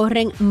las que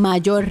corren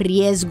mayor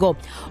riesgo?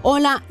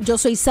 Hola, yo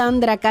soy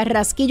Sandra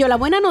Carrasquillo. La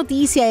buena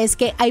noticia es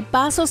que hay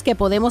pasos que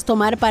podemos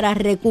tomar para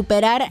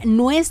recuperar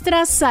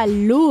nuestra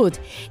salud.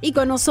 Y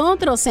con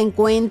nosotros se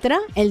encuentra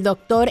el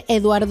doctor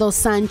Eduardo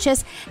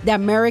Sánchez de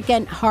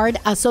American Heart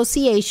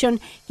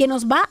Association, que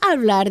nos va a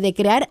hablar de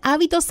crear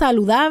hábitos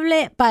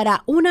saludables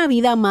para una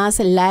vida más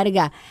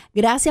larga.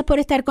 Gracias por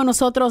estar con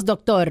nosotros,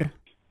 doctor.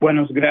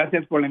 Bueno,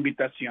 gracias por la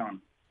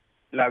invitación.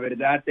 La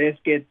verdad es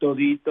que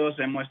toditos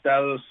hemos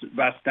estado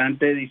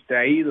bastante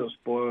distraídos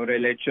por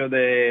el hecho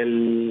de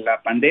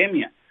la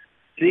pandemia.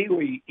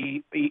 Digo,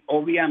 y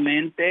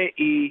obviamente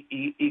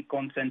y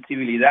con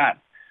sensibilidad.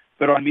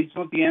 Pero al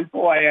mismo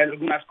tiempo hay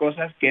algunas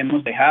cosas que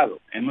hemos dejado.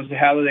 Hemos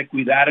dejado de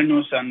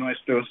cuidarnos a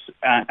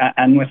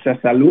nuestra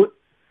salud.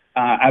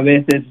 A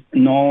veces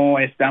no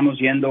estamos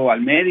yendo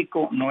al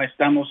médico, no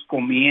estamos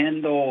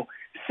comiendo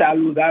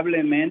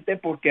saludablemente,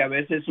 porque a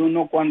veces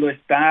uno cuando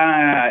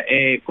está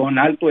con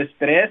alto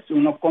estrés,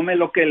 uno come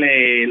lo que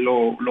le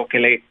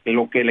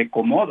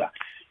acomoda,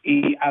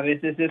 y a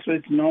veces eso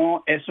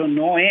no es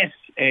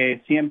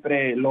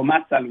siempre lo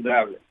más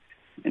saludable.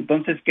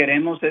 Entonces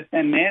queremos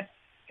este mes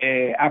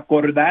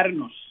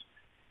acordarnos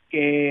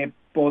que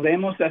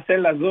podemos hacer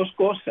las dos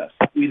cosas: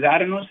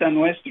 cuidarnos a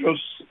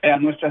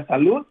nuestra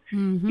salud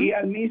y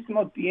al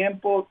mismo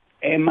tiempo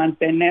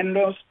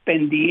mantenernos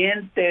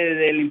pendientes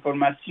de la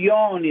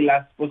información y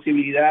las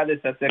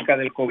posibilidades acerca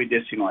del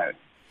COVID-19.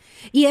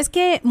 Y es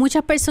que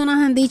muchas personas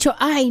han dicho,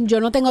 ay, yo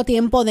no tengo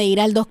tiempo de ir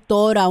al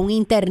doctor, a un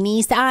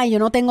internista, ay, yo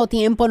no tengo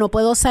tiempo, no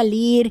puedo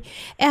salir.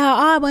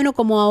 Bueno,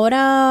 como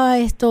ahora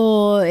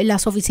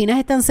las oficinas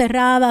están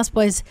cerradas,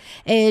 pues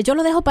yo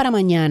lo dejo para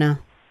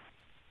mañana.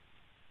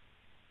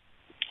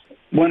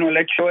 Bueno, el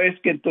hecho es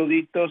que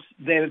toditos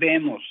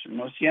debemos,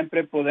 no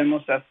siempre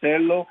podemos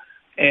hacerlo,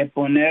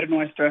 poner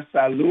nuestra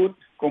salud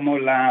como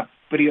la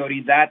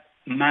prioridad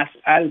más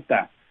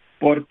alta,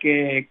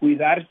 porque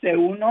cuidarse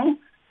uno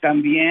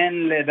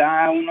también le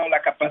da a uno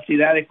la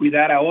capacidad de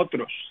cuidar a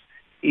otros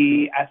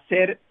y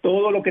hacer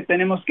todo lo que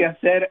tenemos que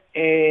hacer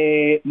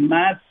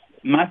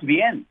más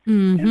bien.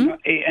 Uh-huh.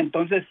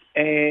 Entonces,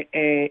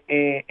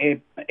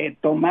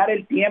 tomar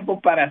el tiempo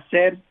para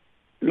hacer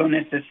lo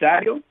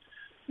necesario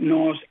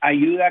nos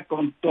ayuda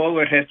con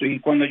todo el resto. Y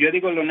cuando yo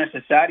digo lo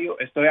necesario,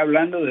 estoy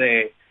hablando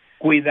de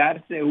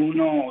cuidarse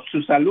uno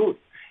su salud.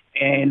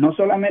 No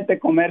solamente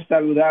comer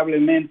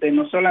saludablemente,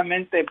 no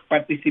solamente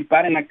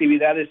participar en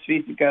actividades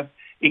físicas,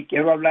 y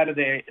quiero hablar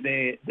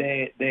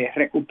de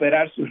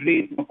recuperar su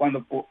ritmo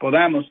cuando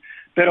podamos,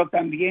 pero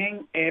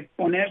también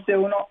ponerse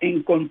uno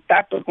en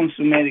contacto con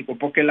su médico,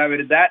 porque la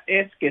verdad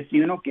es que si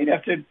uno quiere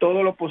hacer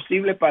todo lo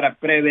posible para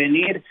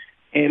prevenir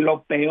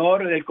lo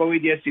peor del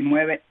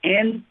COVID-19,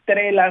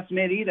 entre las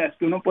medidas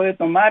que uno puede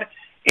tomar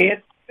es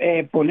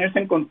ponerse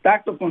en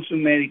contacto con su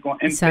médico,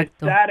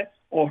 empezar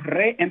o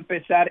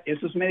reempezar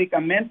esos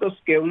medicamentos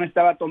que uno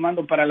estaba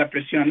tomando para la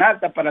presión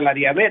alta, para la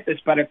diabetes,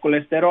 para el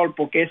colesterol,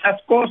 porque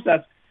esas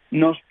cosas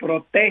nos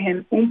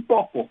protegen un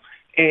poco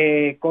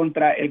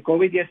contra el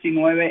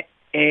COVID-19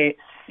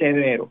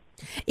 severo.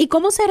 ¿Y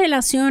cómo se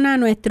relaciona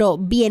nuestro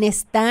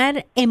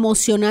bienestar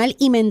emocional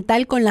y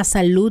mental con la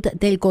salud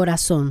del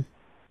corazón?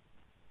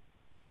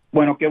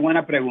 Bueno, qué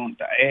buena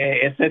pregunta.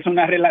 Esa es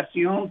una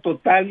relación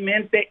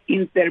totalmente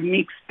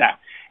intermixta.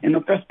 En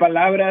otras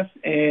palabras,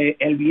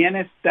 el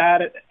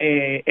bienestar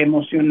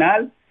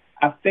emocional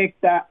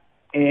afecta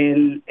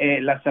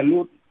la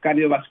salud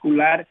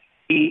cardiovascular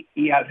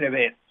y al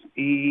revés.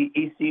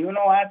 Y si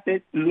uno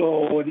hace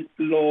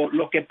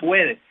lo que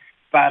puede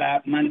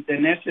para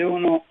mantenerse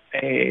uno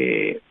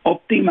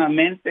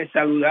óptimamente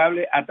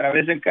saludable a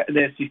través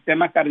del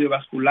sistema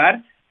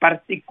cardiovascular,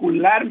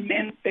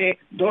 particularmente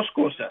dos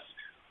cosas.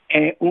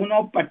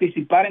 Uno,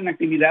 participar en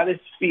actividades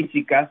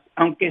físicas,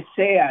 aunque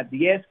sea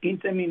 10,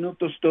 15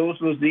 minutos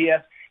todos los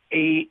días,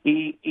 y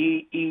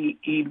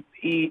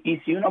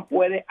si uno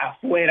puede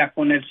afuera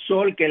con el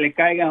sol que le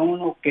caiga a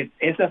uno, que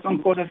esas son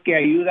cosas que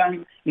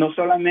ayudan no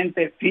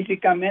solamente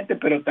físicamente,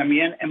 pero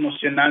también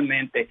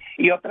emocionalmente.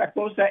 Y otra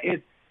cosa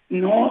es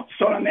no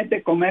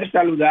solamente comer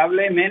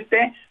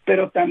saludablemente,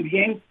 pero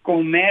también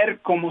comer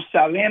como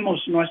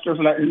sabemos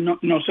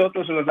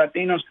nosotros los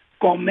latinos,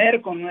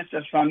 comer con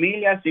nuestras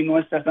familias y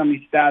nuestras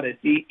amistades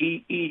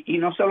y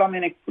no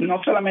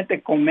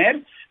solamente comer,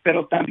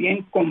 pero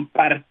también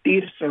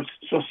compartir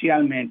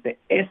socialmente.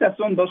 Esas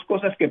son dos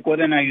cosas que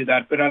pueden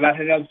ayudar, pero la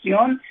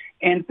relación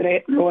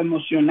entre lo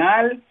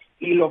emocional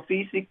y lo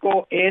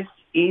físico es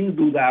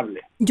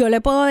indudable. Yo le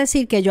puedo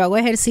decir que yo hago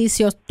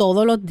ejercicios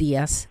todos los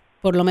días,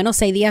 por lo menos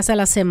 6 días a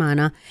la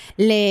semana,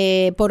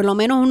 por lo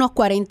menos unos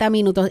 40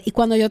 minutos. Y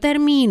cuando yo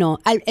termino,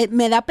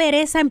 me da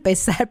pereza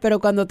empezar, pero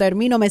cuando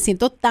termino me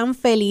siento tan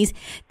feliz,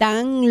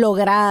 tan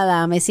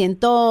lograda, me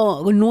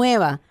siento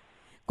nueva.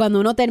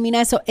 Cuando uno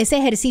termina ese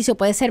ejercicio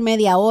puede ser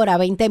media hora,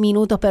 20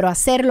 minutos, pero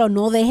hacerlo,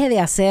 no deje de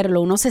hacerlo.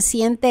 Uno se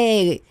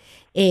siente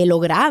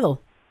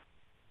logrado.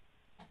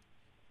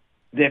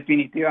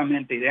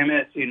 Definitivamente, y déjeme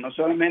decir, no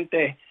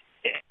solamente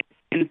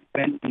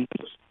 20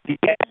 minutos, 10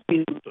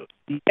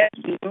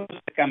 minutos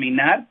de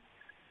caminar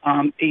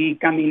y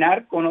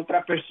caminar con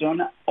otra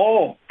persona.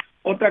 O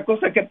otra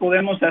cosa que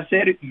podemos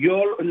hacer,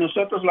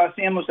 nosotros lo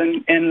hacíamos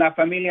en la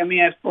familia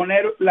mía, es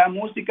poner la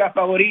música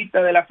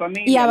favorita de la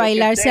familia. Y a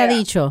bailar se ha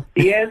dicho.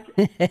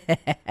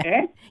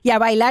 Y a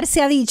bailar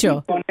se ha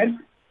dicho.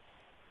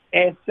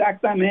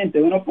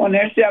 Exactamente, uno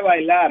ponerse a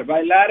bailar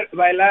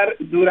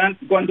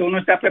cuando uno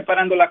está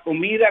preparando la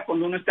comida,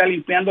 cuando uno está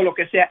limpiando, lo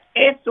que sea.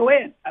 Eso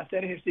es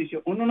hacer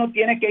ejercicio. Uno no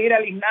tiene que ir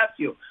al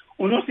gimnasio,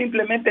 uno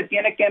simplemente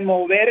tiene que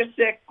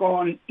moverse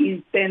con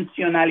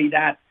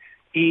intencionalidad,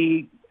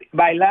 y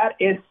bailar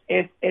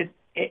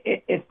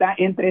está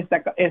entre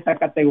esa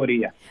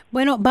categoría.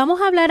 Bueno,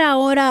 vamos a hablar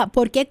ahora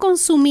por qué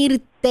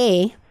consumir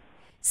té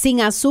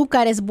sin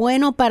azúcar es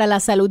bueno para la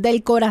salud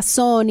del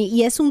corazón,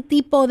 y es un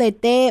tipo de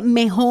té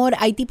mejor.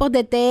 ¿Hay tipos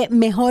de té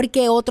mejor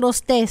que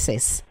otros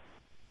tés?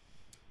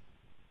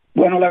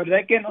 Bueno, la verdad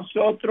es que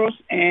nosotros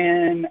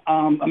en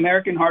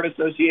American Heart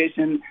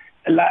Association,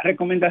 la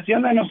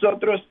recomendación de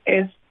nosotros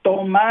es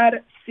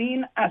tomar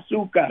sin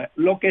azúcar,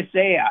 lo que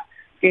sea,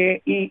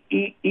 y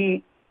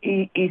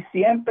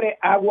siempre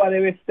agua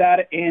debe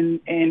estar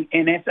en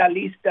esa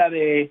lista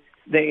de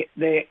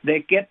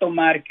qué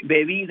tomar,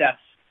 bebidas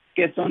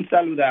que son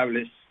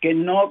saludables, que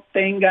no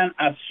tengan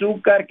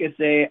azúcar que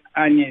se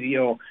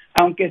añadió,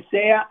 aunque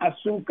sea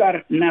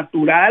azúcar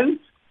natural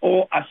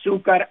o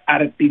azúcar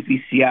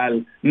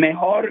artificial.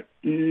 Mejor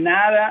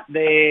nada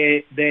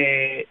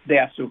de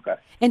azúcar.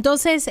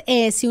 Entonces,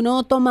 si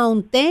uno toma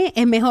un té,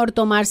 es mejor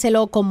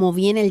tomárselo como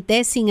viene el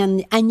té,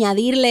 sin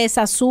añadirle ese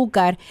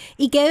azúcar.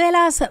 ¿Y qué de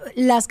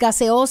las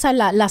gaseosas,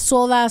 las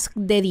sodas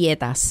de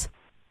dietas?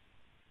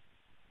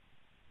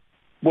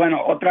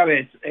 Bueno, otra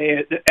vez,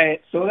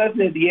 sodas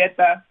de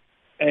dieta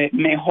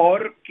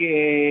mejor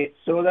que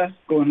sodas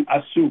con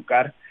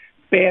azúcar,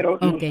 pero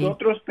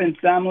nosotros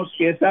pensamos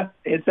que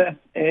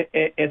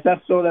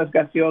esas sodas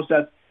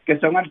gaseosas que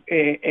son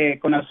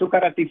con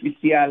azúcar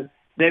artificial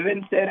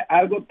deben ser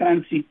algo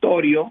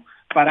transitorio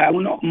para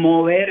uno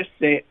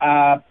moverse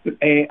a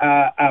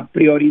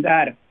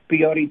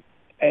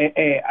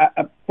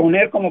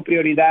poner como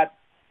prioridad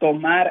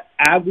tomar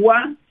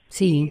agua.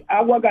 Sí.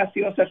 Agua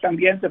gaseosa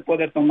también se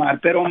puede tomar,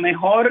 pero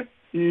mejor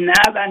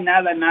nada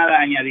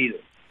añadido.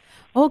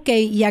 Ok,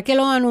 ya que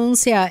lo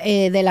anuncia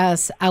de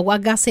las aguas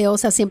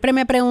gaseosas, siempre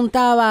me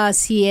preguntaba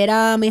si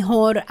era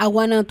mejor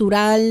agua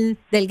natural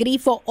del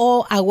grifo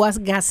o aguas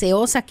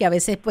gaseosas, que a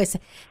veces pues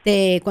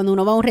cuando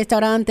uno va a un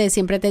restaurante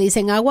siempre te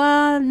dicen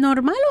agua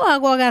normal o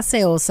agua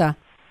gaseosa.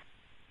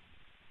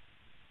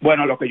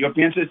 Bueno, lo que yo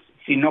pienso es,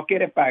 si no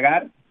quiere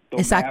pagar,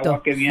 tome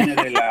agua que viene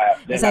de la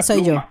Esa la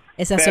soy pluma.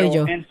 Esa Pero soy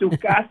yo. En su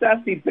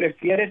casa, si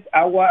prefieres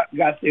agua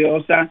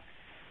gaseosa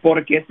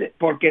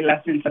porque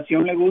la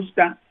sensación le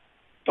gusta,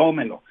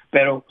 tómelo,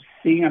 pero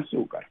sin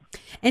azúcar.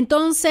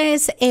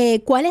 Entonces,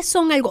 ¿cuáles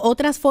son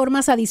otras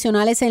formas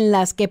adicionales en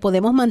las que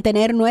podemos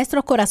mantener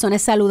nuestros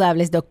corazones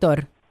saludables,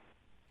 doctor?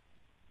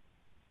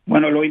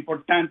 Bueno, lo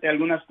importante,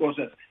 algunas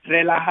cosas,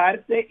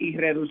 relajarse y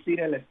reducir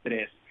el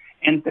estrés.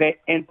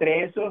 Entre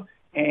eso,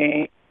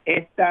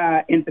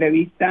 esta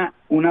entrevista,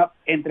 una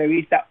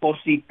entrevista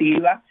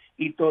positiva,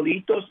 y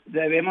toditos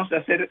debemos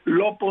hacer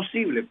lo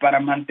posible para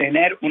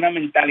mantener una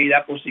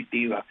mentalidad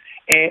positiva.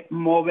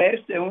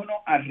 Moverse uno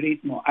al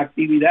ritmo,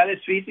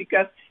 actividades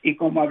físicas, y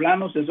como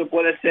hablamos, eso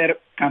puede ser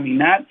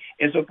caminar,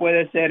 eso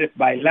puede ser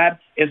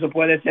bailar, eso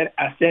puede ser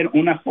hacer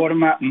una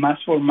forma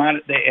más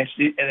formal de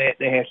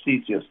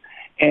ejercicios.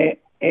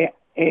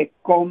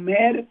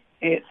 Comer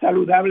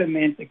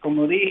saludablemente,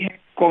 como dije,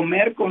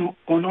 comer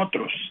con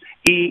otros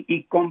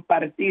y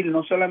compartir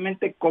no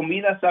solamente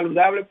comida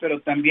saludable,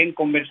 pero también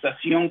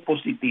conversación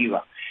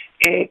positiva.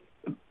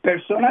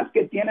 Personas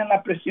que tienen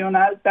la presión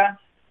alta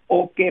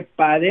o que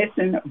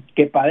padecen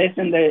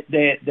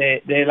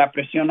de la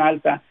presión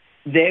alta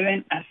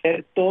deben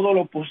hacer todo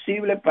lo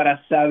posible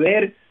para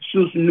saber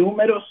sus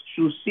números,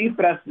 sus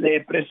cifras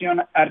de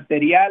presión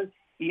arterial,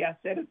 y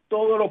hacer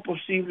todo lo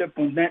posible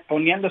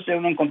poniéndose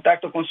uno en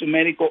contacto con su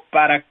médico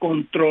para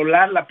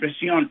controlar la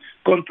presión.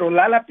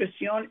 Controlar la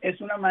presión es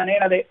una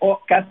manera de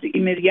casi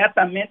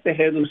inmediatamente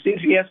reducir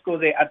riesgo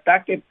de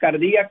ataque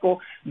cardíaco,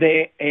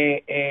 de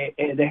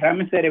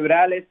derrames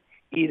cerebrales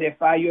y de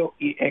fallo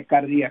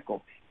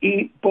cardíaco.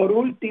 Y por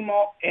último,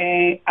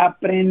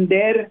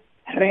 aprender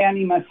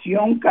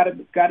reanimación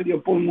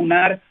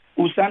cardiopulmonar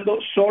usando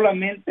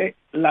solamente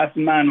las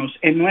manos.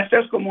 En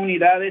nuestras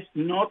comunidades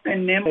no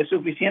tenemos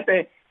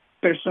suficientes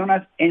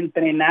personas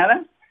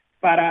entrenadas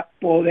para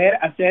poder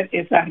hacer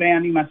esa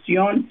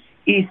reanimación,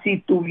 y si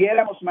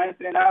tuviéramos más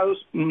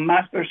entrenados,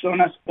 más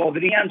personas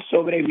podrían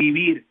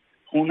sobrevivir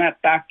un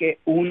ataque,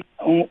 un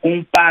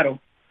paro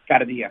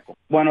cardíaco.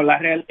 Bueno, la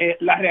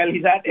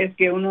realidad es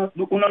que uno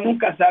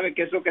nunca sabe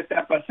qué es lo que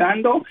está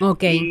pasando.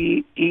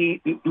 Okay.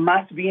 Y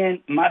más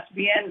bien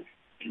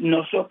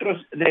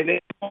nosotros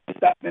debemos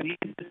estar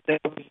pendientes de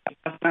lo que está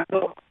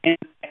pasando en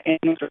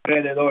nuestro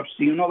alrededor.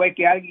 Si uno ve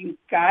que alguien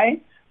cae,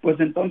 pues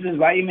entonces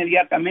va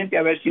inmediatamente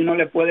a ver si uno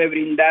le puede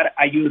brindar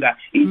ayuda.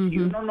 Y si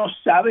uno no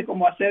sabe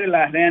cómo hacer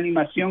la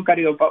reanimación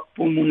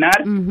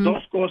cardiopulmonar,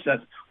 dos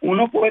cosas.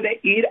 Uno puede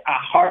ir a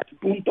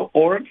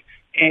heart.org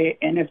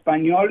en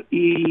español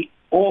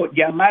o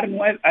llamar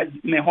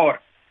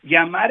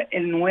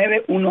el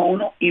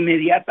 911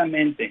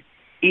 inmediatamente.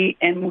 Y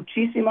en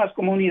muchísimas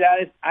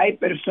comunidades hay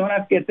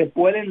personas que te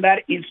pueden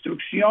dar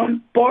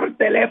instrucción por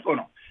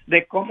teléfono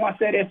de cómo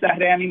hacer esa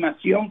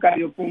reanimación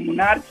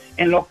cardiopulmonar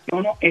en lo que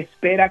uno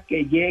espera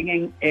que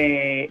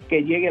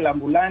llegue la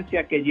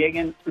ambulancia, que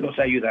lleguen los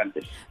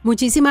ayudantes.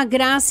 Muchísimas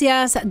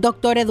gracias,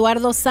 doctor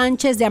Eduardo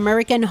Sánchez de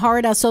American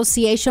Heart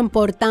Association,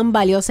 por tan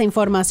valiosa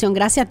información.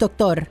 Gracias,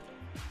 doctor.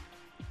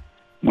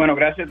 Bueno,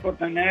 gracias por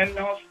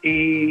tenernos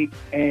y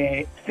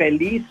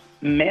feliz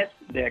mes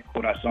de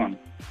corazón.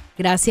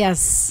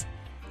 Gracias.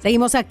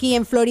 Seguimos aquí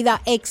en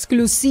Florida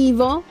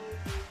Exclusivo.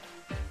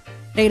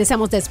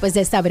 Regresamos después de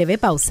esta breve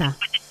pausa.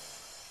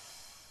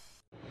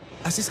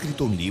 ¿Has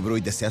escrito un libro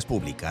y deseas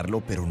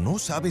publicarlo, pero no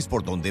sabes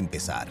por dónde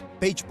empezar?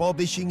 Page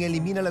Publishing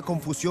elimina la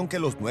confusión que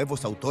los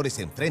nuevos autores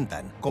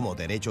enfrentan, como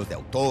derechos de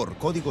autor,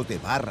 códigos de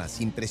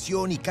barras,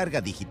 impresión y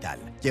carga digital.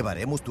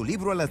 Llevaremos tu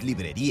libro a las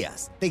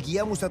librerías, te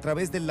guiamos a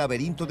través del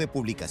laberinto de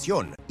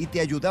publicación y te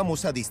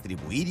ayudamos a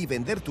distribuir y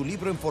vender tu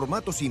libro en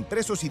formatos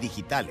impresos y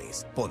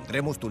digitales.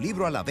 Pondremos tu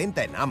libro a la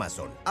venta en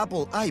Amazon,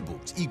 Apple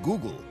iBooks y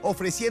Google,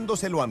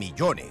 ofreciéndoselo a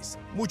millones.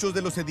 Muchos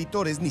de los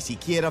editores ni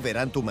siquiera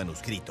verán tu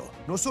manuscrito.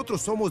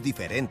 Nosotros somos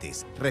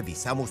diferentes,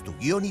 revisamos tu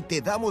guión y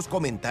te damos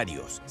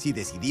comentarios. Si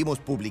decidimos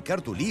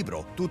publicar tu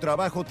libro, tu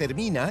trabajo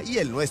termina y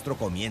el nuestro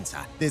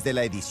comienza. Desde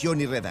la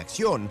edición y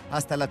redacción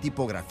hasta la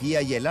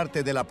tipografía y el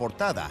arte de la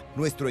portada,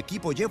 nuestro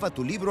equipo lleva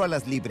tu libro a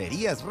las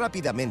librerías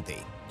rápidamente.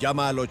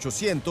 Llama al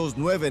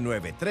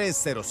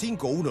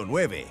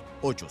 800-993-0519.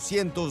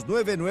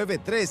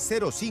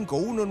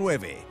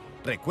 800-993-0519.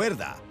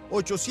 Recuerda,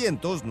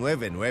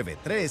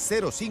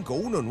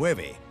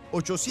 800-993-0519.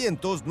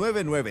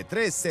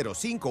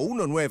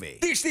 800-993-0519.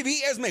 Dish TV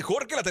es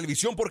mejor que la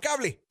televisión por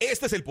cable.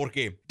 Este es el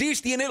porqué.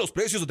 Dish tiene los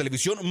precios de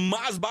televisión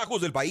más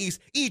bajos del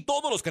país y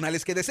todos los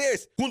canales que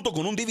desees, junto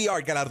con un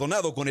DVR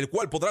galardonado con el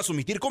cual podrás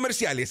omitir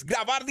comerciales,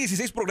 grabar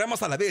 16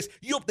 programas a la vez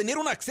y obtener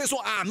un acceso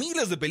a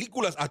miles de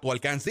películas a tu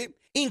alcance.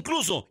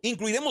 Incluso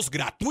incluiremos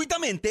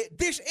gratuitamente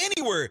Dish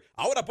Anywhere.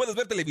 Ahora puedes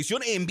ver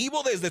televisión en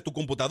vivo desde tu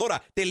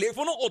computadora,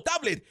 teléfono o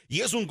tablet,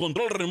 y es un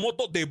control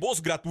remoto de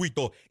voz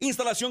gratuito,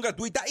 instalación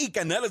gratuita y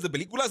canales de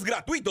películas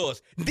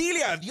gratuitos.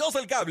 Dile adiós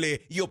al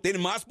cable y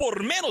obtén más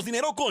por menos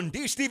dinero con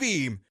Dish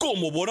TV.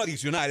 Como bono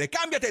adicional,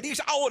 cámbiate a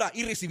Dish ahora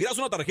y recibirás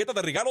una tarjeta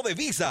de regalo de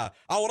Visa.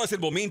 Ahora es el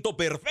momento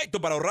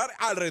perfecto para ahorrar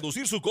al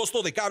reducir su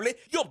costo de cable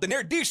y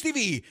obtener Dish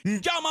TV.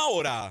 Llama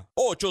ahora.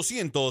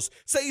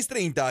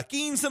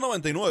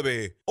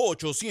 800-630-1599.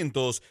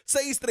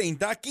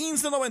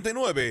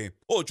 800-630-1599.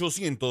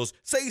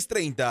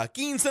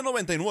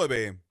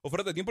 800-630-1599.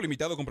 Oferta de tiempo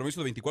limitado,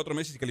 compromiso de 24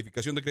 meses y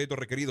calificación de crédito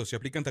requerido. Se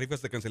aplican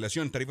tarifas de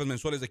cancelación, tarifas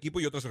mensuales de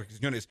equipo y otras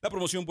restricciones. La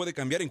promoción puede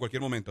cambiar en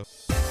cualquier momento.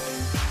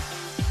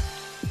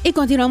 Y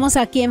continuamos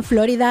aquí en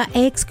Florida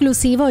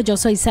Exclusivo. Yo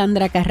soy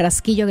Sandra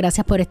Carrasquillo.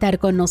 Gracias por estar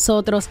con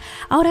nosotros.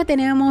 Ahora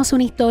tenemos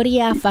una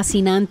historia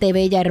fascinante,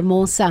 bella,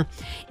 hermosa.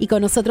 Y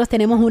con nosotros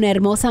tenemos una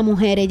hermosa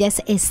mujer. Ella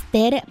es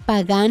Esther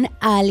Pagan,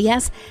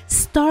 alias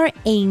Star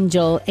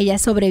Angel. Ella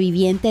es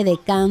sobreviviente de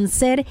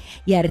cáncer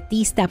y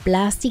artista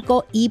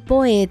plástico y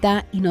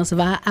poeta. Y nos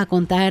va a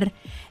contar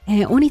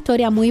una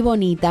historia muy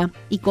bonita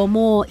y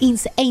como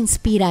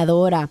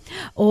inspiradora.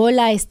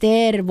 Hola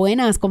Esther,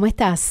 buenas, ¿cómo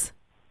estás?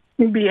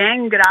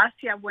 Bien,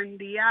 gracias, buen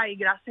día y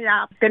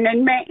gracias por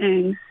tenerme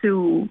en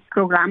su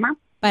programa.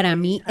 Para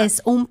mí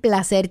es un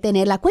placer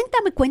tenerla.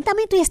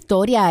 Cuéntame tu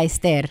historia,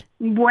 Esther.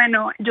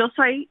 Bueno, yo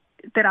soy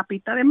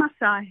terapeuta de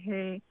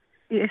masaje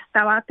y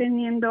estaba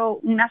teniendo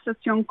una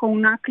sesión con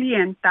una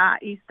clienta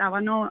y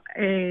estábamos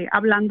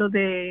hablando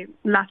de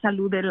la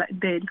salud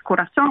del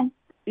corazón.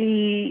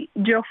 Y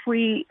yo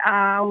fui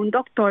a un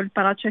doctor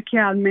para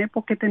chequearme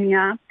porque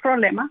tenía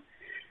problemas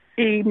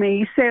y me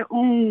hice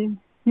un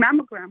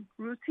mammogram,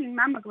 routine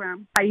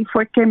mammogram. Ahí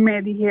fue que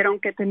me dijeron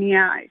que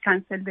tenía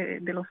cáncer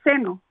de los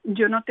senos.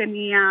 Yo no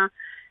tenía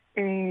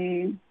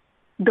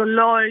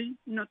dolor,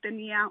 no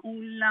tenía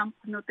un lump,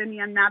 no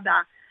tenía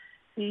nada.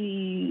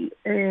 Y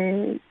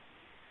el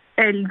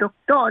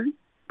doctor,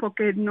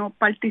 porque no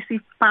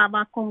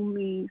participaba con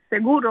mi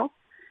seguro,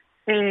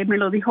 me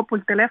lo dijo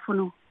por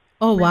teléfono.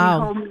 Oh,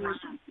 wow.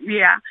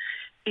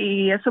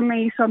 Y eso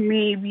me hizo a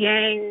mí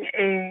bien,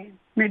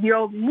 me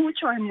dio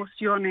muchas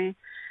emociones.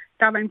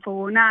 Estaba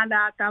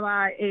enfogonada,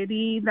 estaba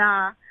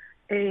herida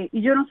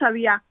y yo no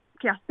sabía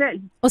qué hacer.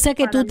 O sea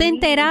que tú te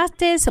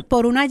enteraste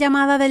por una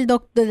llamada de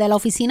la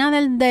oficina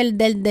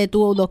de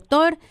tu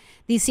doctor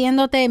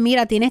diciéndote,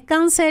 mira, tienes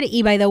cáncer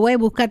y by the way,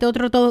 búscate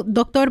otro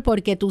doctor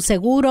porque tu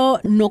seguro,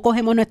 no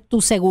cogemos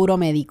tu seguro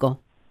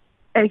médico.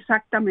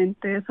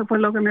 Exactamente, eso fue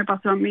lo que me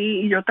pasó a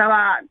mí y yo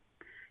estaba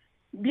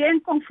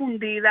bien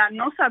confundida,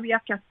 no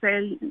sabía qué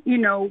hacer,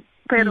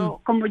 pero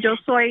como yo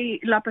soy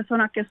la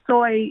persona que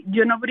soy,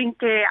 yo no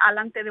brinqué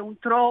alante de un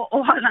tro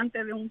o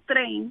alante de un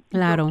tren.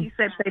 Claro. Yo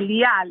quise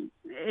pelear.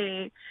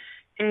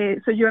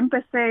 Yo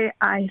empecé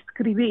a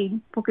escribir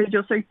porque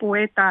yo soy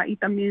poeta y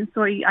también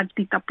soy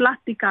artista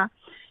plástica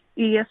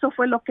y eso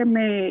fue lo que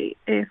me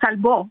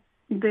salvó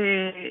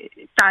de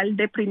estar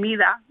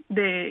deprimida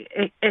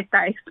de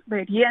esta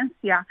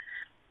experiencia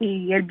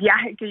y el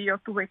viaje que yo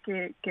tuve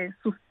que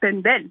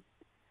suspender.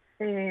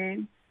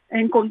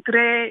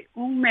 Encontré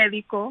un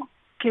médico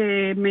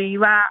que me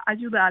iba a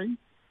ayudar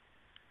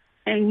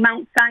en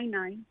Mount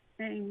Sinai,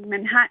 en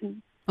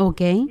Manhattan.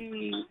 Okay.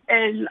 Y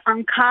el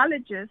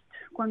oncologist,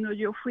 cuando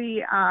yo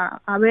fui a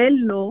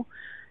verlo,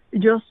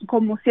 yo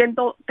como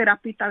siendo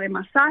terapeuta de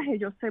masaje,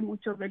 yo sé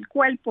mucho del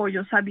cuerpo,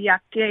 yo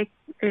sabía qué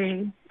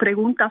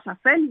preguntas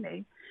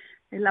hacerle.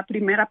 La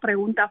primera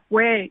pregunta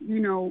fue,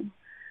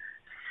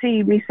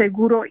 si mi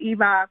seguro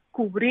iba a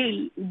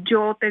cubrir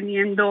yo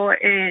teniendo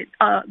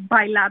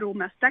bilateral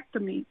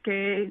mastectomy,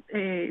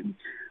 que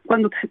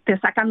cuando te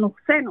sacan los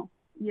senos.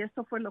 Y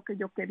eso fue lo que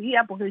yo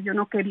quería, porque yo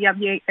no quería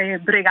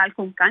bregar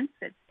con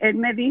cáncer. Él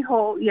me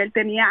dijo, y él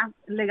tenía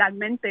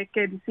legalmente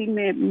que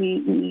decirme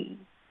my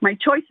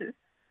choices.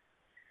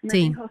 Me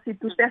dijo, si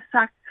tú te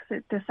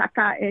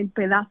saca el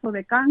pedazo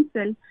de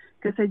cáncer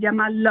que se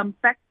llama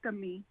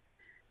lumpectomy,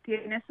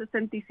 tiene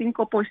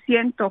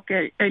 65%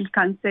 que el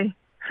cáncer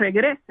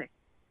regrese.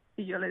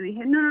 Y yo le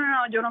dije, no,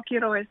 yo no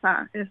quiero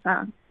esa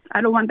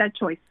I don't want that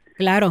choice.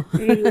 Claro,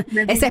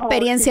 esa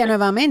experiencia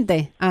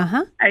nuevamente.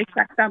 Ajá.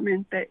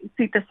 Exactamente.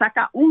 Si te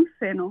saca un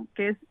seno,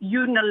 que es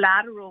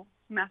unilateral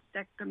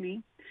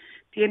mastectomy,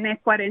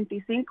 tiene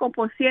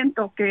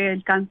 45% que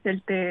el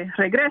cáncer te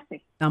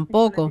regrese.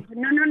 Tampoco.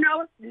 Dije,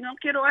 no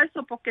quiero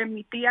eso porque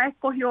mi tía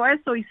escogió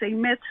eso y 6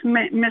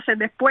 meses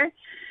después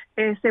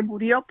se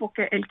murió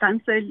porque el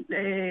cáncer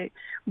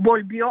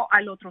volvió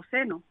al otro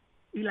seno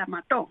y la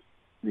mató.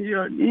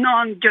 Yo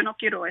no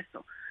quiero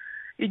eso.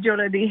 Y yo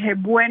le dije,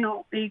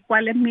 bueno, ¿y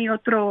cuál es mi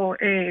otro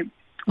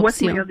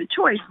what's my other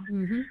choice?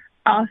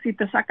 si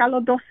te saca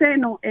los 2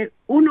 senos, el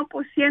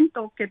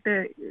 1% que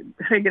te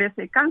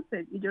regrese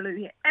cáncer. Y yo le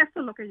dije, eso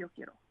es lo que yo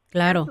quiero.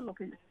 Claro. Eso es lo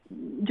que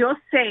yo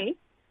sé,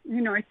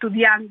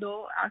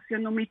 estudiando,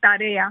 haciendo mi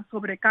tarea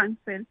sobre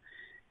cáncer,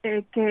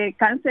 que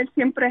cáncer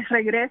siempre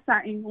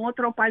regresa en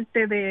otra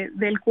parte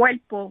del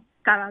cuerpo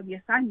cada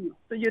 10 años.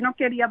 Entonces, yo no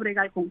quería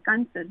bregar con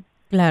cáncer.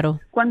 Claro.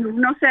 Cuando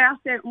uno se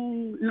hace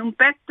un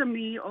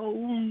lumpectomy o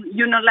un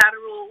unilateral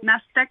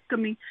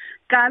mastectomy,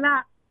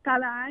 cada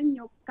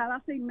año,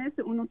 cada 6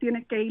 meses, uno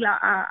tiene que ir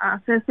a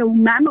hacerse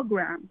un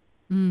mammogram.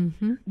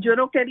 Uh-huh. Yo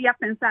no quería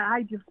pensar,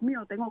 ay, Dios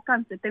mío, tengo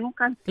cáncer.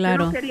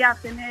 Claro. Yo no quería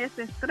tener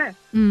ese estrés.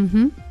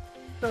 Uh-huh.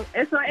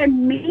 Eso es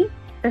mi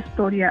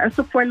historia.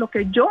 Eso fue lo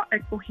que yo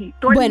escogí.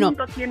 Todo el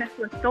mundo tiene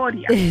su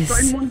historia. Todo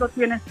el mundo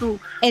tiene su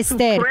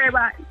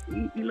prueba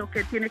y lo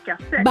que tiene que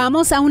hacer.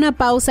 Vamos a una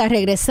pausa,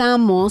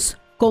 regresamos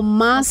con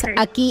más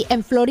aquí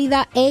en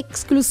Florida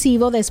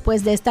Exclusivo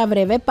después de esta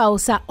breve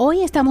pausa.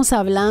 Hoy estamos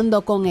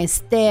hablando con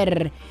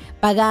Esther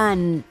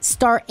Pagan,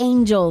 Star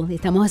Angel.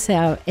 Estamos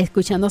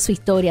escuchando su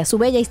historia, su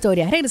bella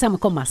historia.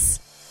 Regresamos con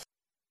más.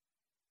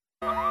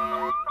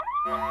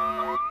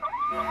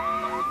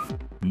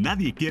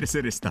 Nadie quiere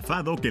ser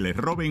estafado, que le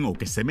roben o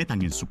que se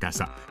metan en su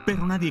casa,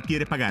 pero nadie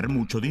quiere pagar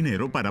mucho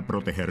dinero para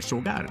proteger su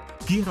hogar.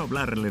 Quiero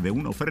hablarle de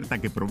una oferta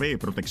que provee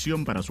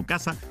protección para su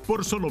casa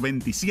por solo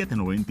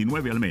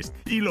 $27.99 al mes.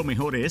 Y lo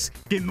mejor es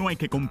que no hay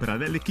que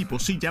comprar el equipo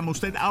si llama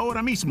usted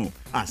ahora mismo.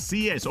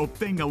 Así es,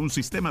 obtenga un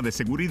sistema de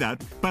seguridad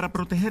para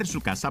proteger su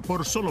casa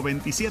por solo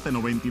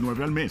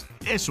 $27.99 al mes.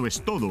 Eso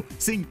es todo,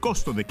 sin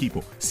costo de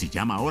equipo. Si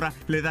llama ahora,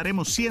 le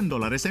daremos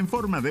 $100 en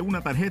forma de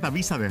una tarjeta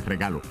Visa de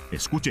regalo.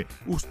 Escuche,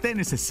 usted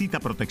necesita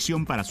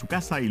protección para su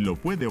casa y lo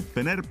puede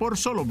obtener por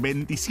solo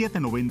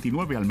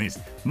 $27.99 al mes.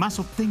 Más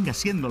obtenga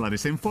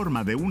 $100 en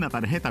forma de una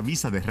tarjeta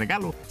Visa de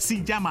regalo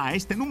si llama a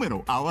este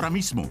número ahora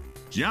mismo.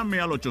 Llame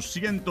al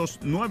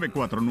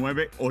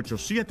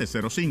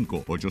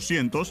 800-949-8705.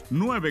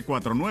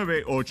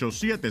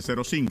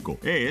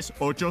 800-949-8705. Es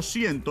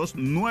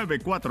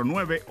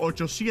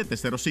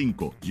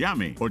 800-949-8705.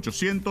 Llame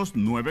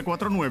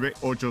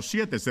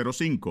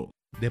 800-949-8705.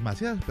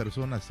 Demasiadas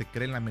personas se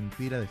creen la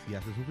mentira de si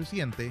haces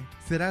suficiente,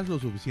 serás lo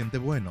suficiente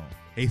bueno.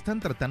 Están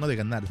tratando de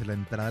ganarse la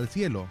entrada al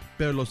cielo,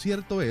 pero lo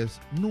cierto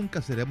es,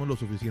 nunca seremos lo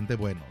suficiente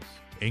buenos.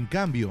 En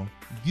cambio,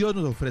 Dios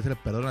nos ofrece el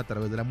perdón a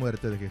través de la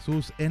muerte de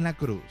Jesús en la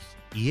cruz,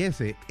 y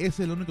ese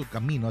es el único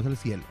camino hacia el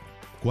cielo.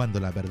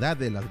 Cuando la verdad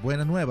de las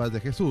buenas nuevas de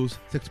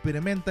Jesús se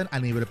experimentan a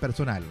nivel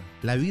personal,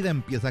 la vida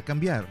empieza a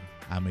cambiar.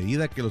 A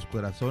medida que los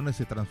corazones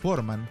se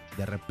transforman,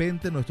 de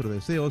repente nuestros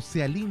deseos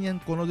se alinean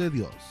con los de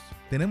Dios.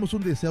 Tenemos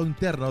un deseo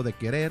interno de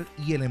querer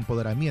y el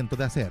empoderamiento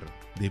de hacer.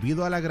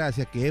 Debido a la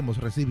gracia que hemos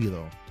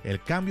recibido, el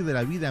cambio de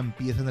la vida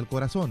empieza en el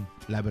corazón.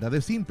 La verdad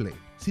es simple.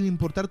 Sin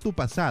importar tu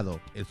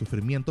pasado, el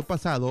sufrimiento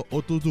pasado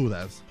o tus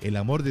dudas, el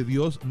amor de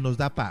Dios nos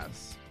da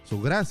paz.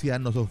 Su gracia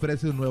nos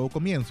ofrece un nuevo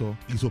comienzo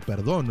y su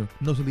perdón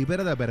nos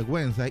libera de la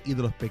vergüenza y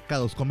de los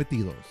pecados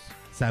cometidos.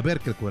 Saber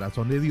que el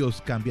corazón de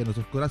Dios cambia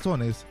nuestros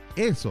corazones,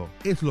 eso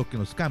es lo que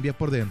nos cambia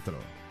por dentro.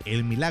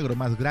 El milagro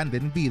más grande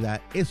en vida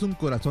es un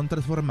corazón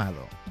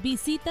transformado.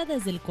 Visita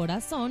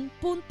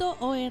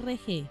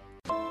desdelcorazon.org.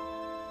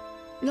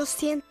 Lo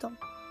siento.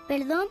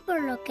 Perdón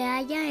por lo que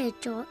haya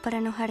hecho para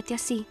enojarte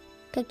así.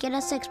 Que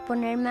quieras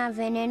exponerme a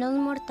venenos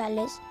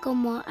mortales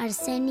como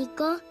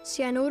arsénico,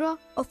 cianuro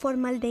o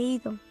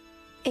formaldehído.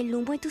 El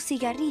humo de tus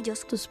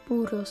cigarrillos, tus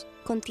puros,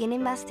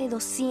 contienen más de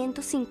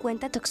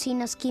 250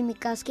 toxinas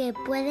químicas que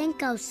pueden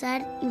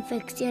causar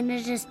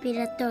infecciones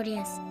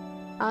respiratorias,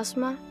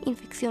 asma,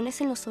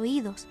 infecciones en los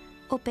oídos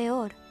o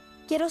peor.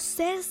 Quiero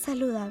ser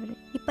saludable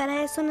y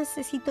para eso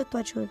necesito tu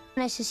ayuda.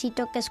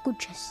 Necesito que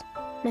escuches.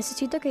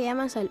 Necesito que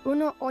llames al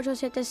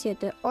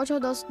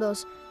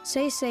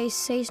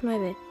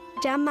 1-877-822-6669.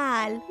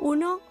 Llama al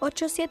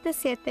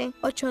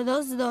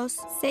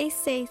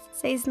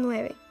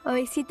 1-877-822-6669 o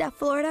visita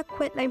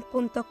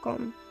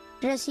floridaquitline.com.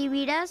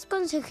 Recibirás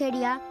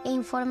consejería e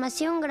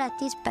información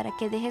gratis para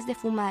que dejes de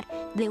fumar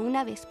de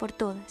una vez por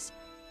todas.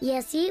 Y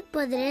así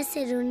podré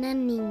ser una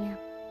niña.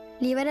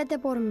 Libérate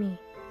por mí.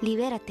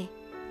 Libérate.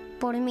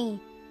 Por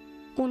mí.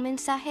 Un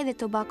mensaje de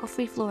Tobacco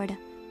Free Florida.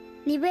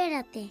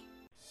 Libérate.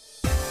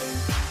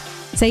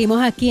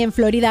 Seguimos aquí en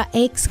Florida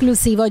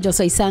Exclusivo. Yo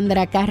soy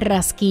Sandra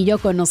Carrasquillo.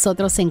 Con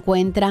nosotros se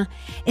encuentra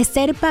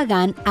Esther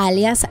Pagan,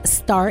 alias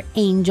Star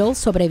Angel,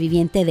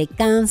 sobreviviente de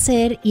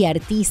cáncer y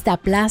artista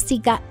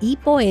plástica y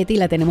poeta, y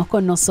la tenemos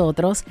con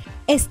nosotros.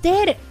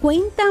 Esther,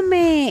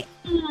 cuéntame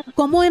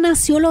cómo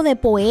nació lo de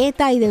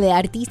poeta y de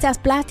artistas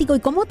plásticos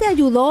y cómo te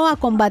ayudó a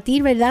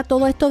combatir, ¿verdad?,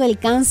 todo esto del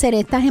cáncer,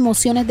 estas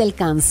emociones del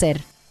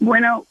cáncer.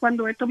 Bueno,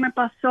 cuando esto me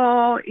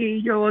pasó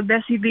y yo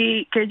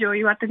decidí que yo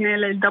iba a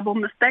tener el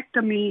double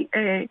mastectomy,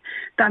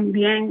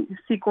 también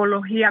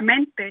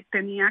psicológicamente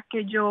tenía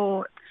que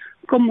yo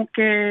como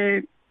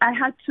que I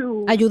had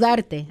to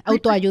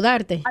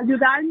autoayudarte.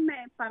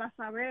 Ayudarme para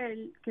saber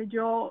que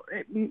yo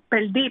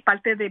perdí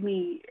parte de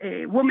mi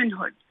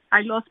womanhood.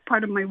 I lost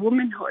part of my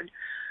womanhood.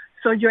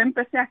 So yo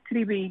empecé a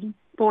escribir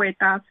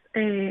poetas,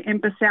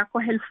 empecé a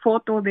coger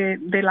fotos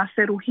de la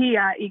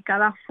cirugía y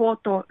cada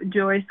foto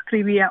yo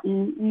escribía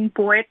un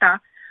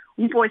poesía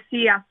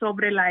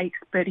sobre la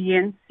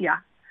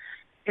experiencia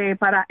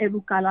para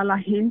educar a la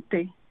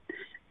gente.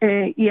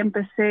 Y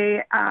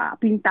empecé a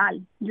pintar.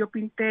 Yo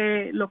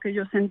pinté lo que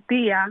yo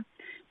sentía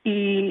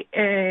y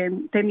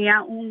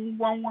tenía un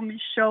one-woman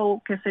show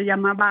que se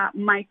llamaba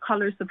My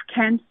Colors of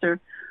Cancer,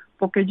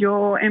 porque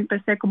yo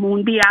empecé como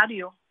un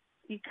diario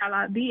y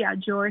cada día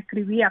yo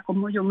escribía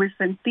cómo yo me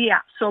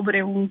sentía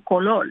sobre un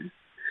color,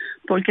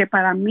 porque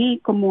para mí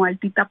como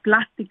artista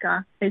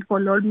plástica el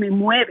color me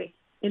mueve,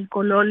 el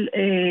color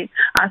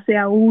hace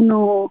a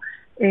uno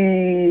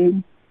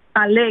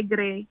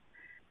alegre,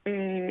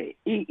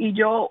 y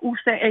yo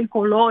usé el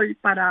color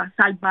para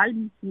salvar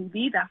mi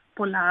vida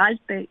por la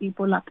arte y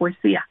por la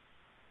poesía.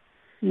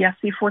 Y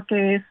así fue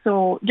que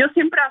eso, yo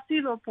siempre he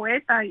sido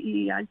poeta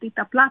y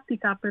artista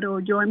plástica, pero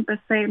yo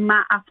empecé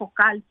más a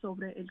focar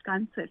sobre el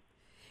cáncer.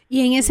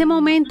 Y en ese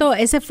momento,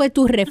 ese fue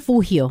tu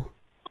refugio.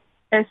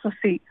 Eso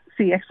sí,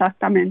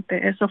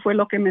 exactamente. Eso fue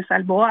lo que me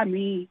salvó a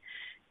mí.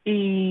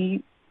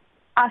 Y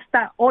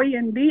hasta hoy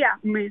en día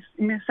me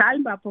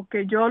salva,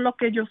 porque yo lo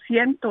que yo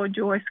siento,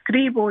 yo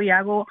escribo y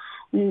hago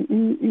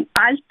un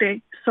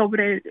arte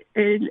sobre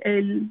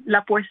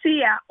la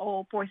poesía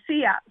o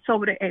poesía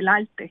sobre el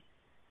arte.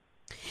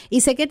 Y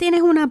sé que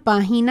tienes una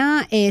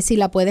página, si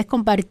la puedes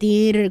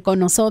compartir con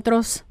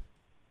nosotros.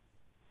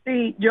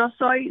 Sí, yo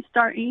soy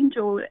Star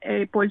Angel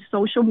por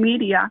social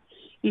media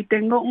y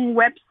tengo un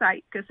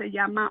website que se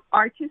llama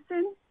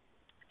Artisan,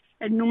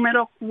 el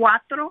número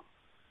 4,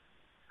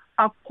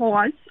 a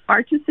cause,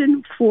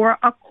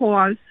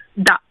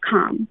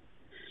 artisan4acause.com.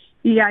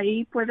 Y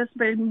ahí puedes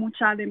ver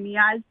mucha de mi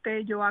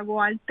arte. Yo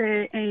hago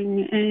arte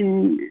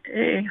en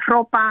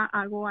ropa,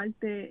 hago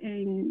arte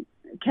en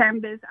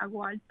canvas,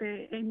 hago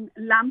arte en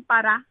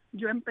lámpara.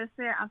 Yo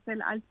empecé a hacer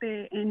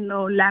arte en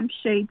los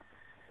lampshades.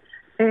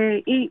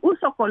 Y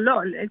uso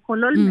color. El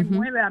color me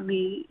mueve a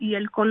mí y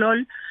el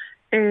color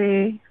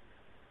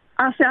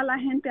hace a la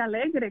gente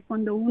alegre.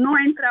 Cuando uno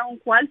entra a un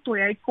cuarto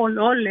y hay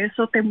color,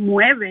 eso te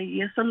mueve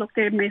y eso es lo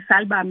que me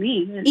salva a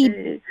mí.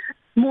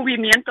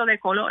 Movimiento de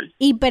color.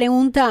 Y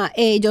pregunta,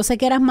 yo sé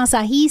que eras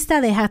masajista,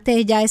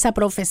 ¿dejaste ya esa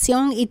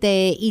profesión y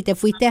te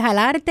fuiste al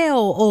arte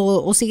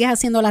o sigues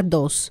haciendo las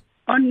dos?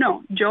 Oh,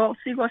 no, yo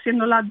sigo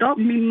haciendo las dos.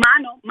 Mi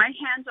mano, my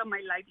hands are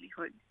my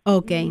livelihood.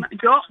 Okay.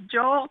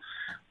 Yo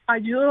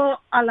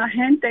ayudo a la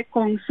gente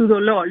con su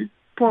dolor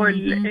por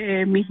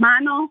mis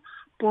manos,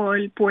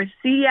 por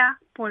poesía,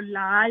 por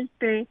la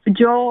arte.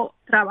 Yo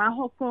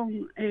trabajo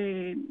con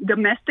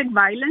domestic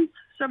violence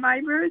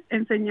survivors,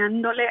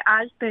 enseñándole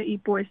arte y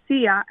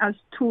poesía as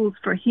tools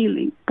for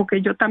healing,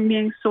 porque yo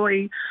también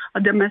soy a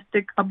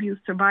domestic abuse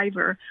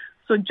survivor.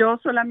 So yo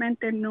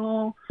solamente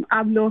no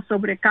hablo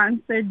sobre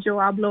cáncer,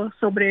 yo hablo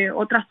sobre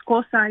otras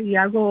cosas y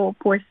hago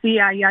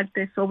poesía y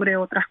arte sobre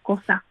otras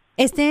cosas.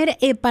 Esther,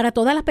 para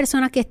todas las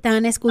personas que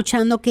están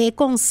escuchando, ¿qué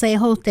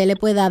consejo usted le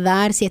pueda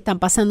dar si están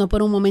pasando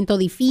por un momento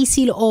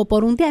difícil o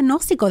por un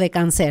diagnóstico de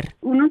cáncer?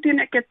 Uno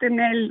tiene que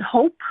tener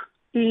hope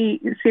y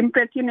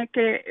siempre tiene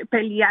que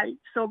pelear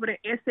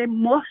sobre ese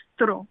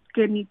monstruo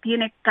que ni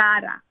tiene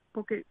cara,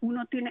 porque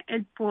uno tiene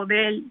el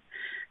poder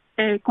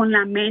con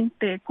la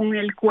mente, con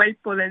el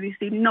cuerpo de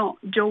decir, no,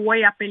 yo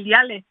voy a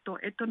pelear esto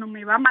no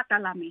me va a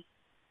matar a mí.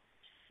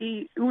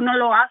 Y uno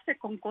lo hace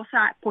con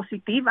cosas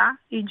positivas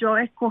y yo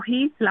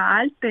escogí la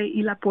arte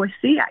y la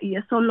poesía y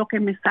eso es lo que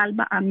me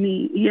salva a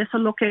mí y eso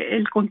es lo que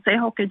el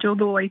consejo que yo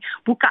doy.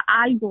 Busca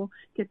algo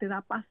que te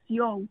da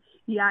pasión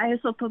y a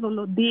eso todos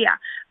los días.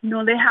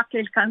 No deja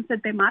que el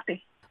cáncer te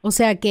mate. O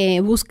sea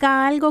que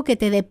busca algo que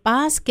te dé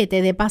paz, que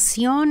te dé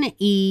pasión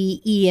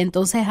y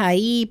entonces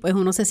ahí pues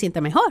uno se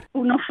siente mejor.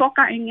 Uno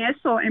foca en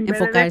eso en vez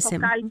de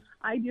focar,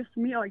 ay Dios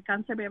mío, el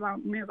cáncer me va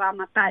a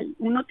matar.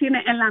 Uno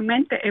tiene en la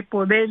mente el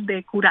poder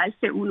de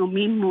curarse uno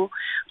mismo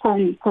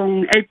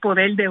con el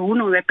poder de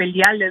uno de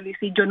pelear, de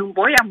decir yo no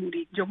voy a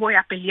morir, yo voy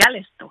a pelear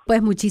esto.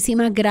 Pues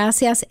muchísimas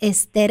gracias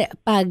Esther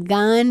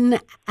Pagán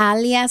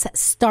alias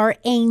Star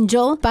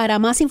Angel. Para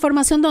más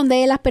información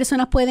donde las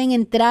personas pueden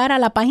entrar a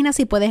la página,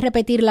 si puedes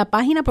repetir la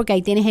página porque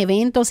ahí tienes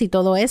eventos y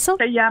todo eso.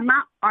 Se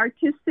llama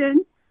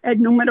Artisan,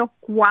 el número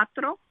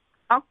 4,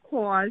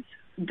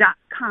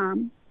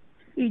 acause.com.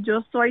 Y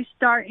yo soy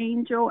Star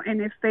Angel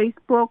en el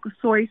Facebook,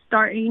 soy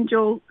Star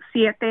Angel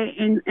 7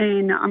 en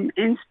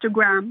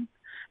Instagram.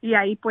 Y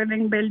ahí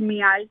pueden ver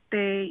mi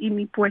arte y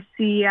mi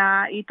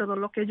poesía y todo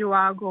lo que yo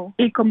hago.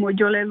 Y como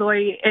yo le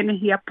doy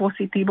energía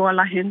positiva a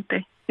la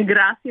gente.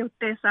 Gracias a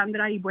usted,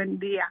 Sandra, y buen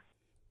día.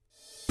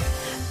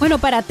 Bueno,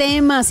 para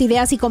temas,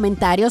 ideas y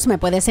comentarios me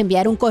puedes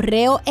enviar un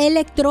correo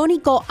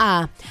electrónico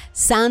a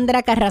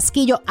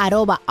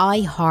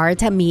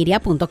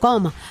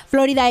sandracarrasquillo@iheartmedia.com.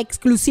 Florida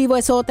Exclusivo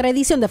es otra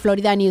edición de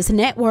Florida News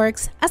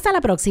Networks. Hasta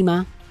la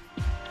próxima.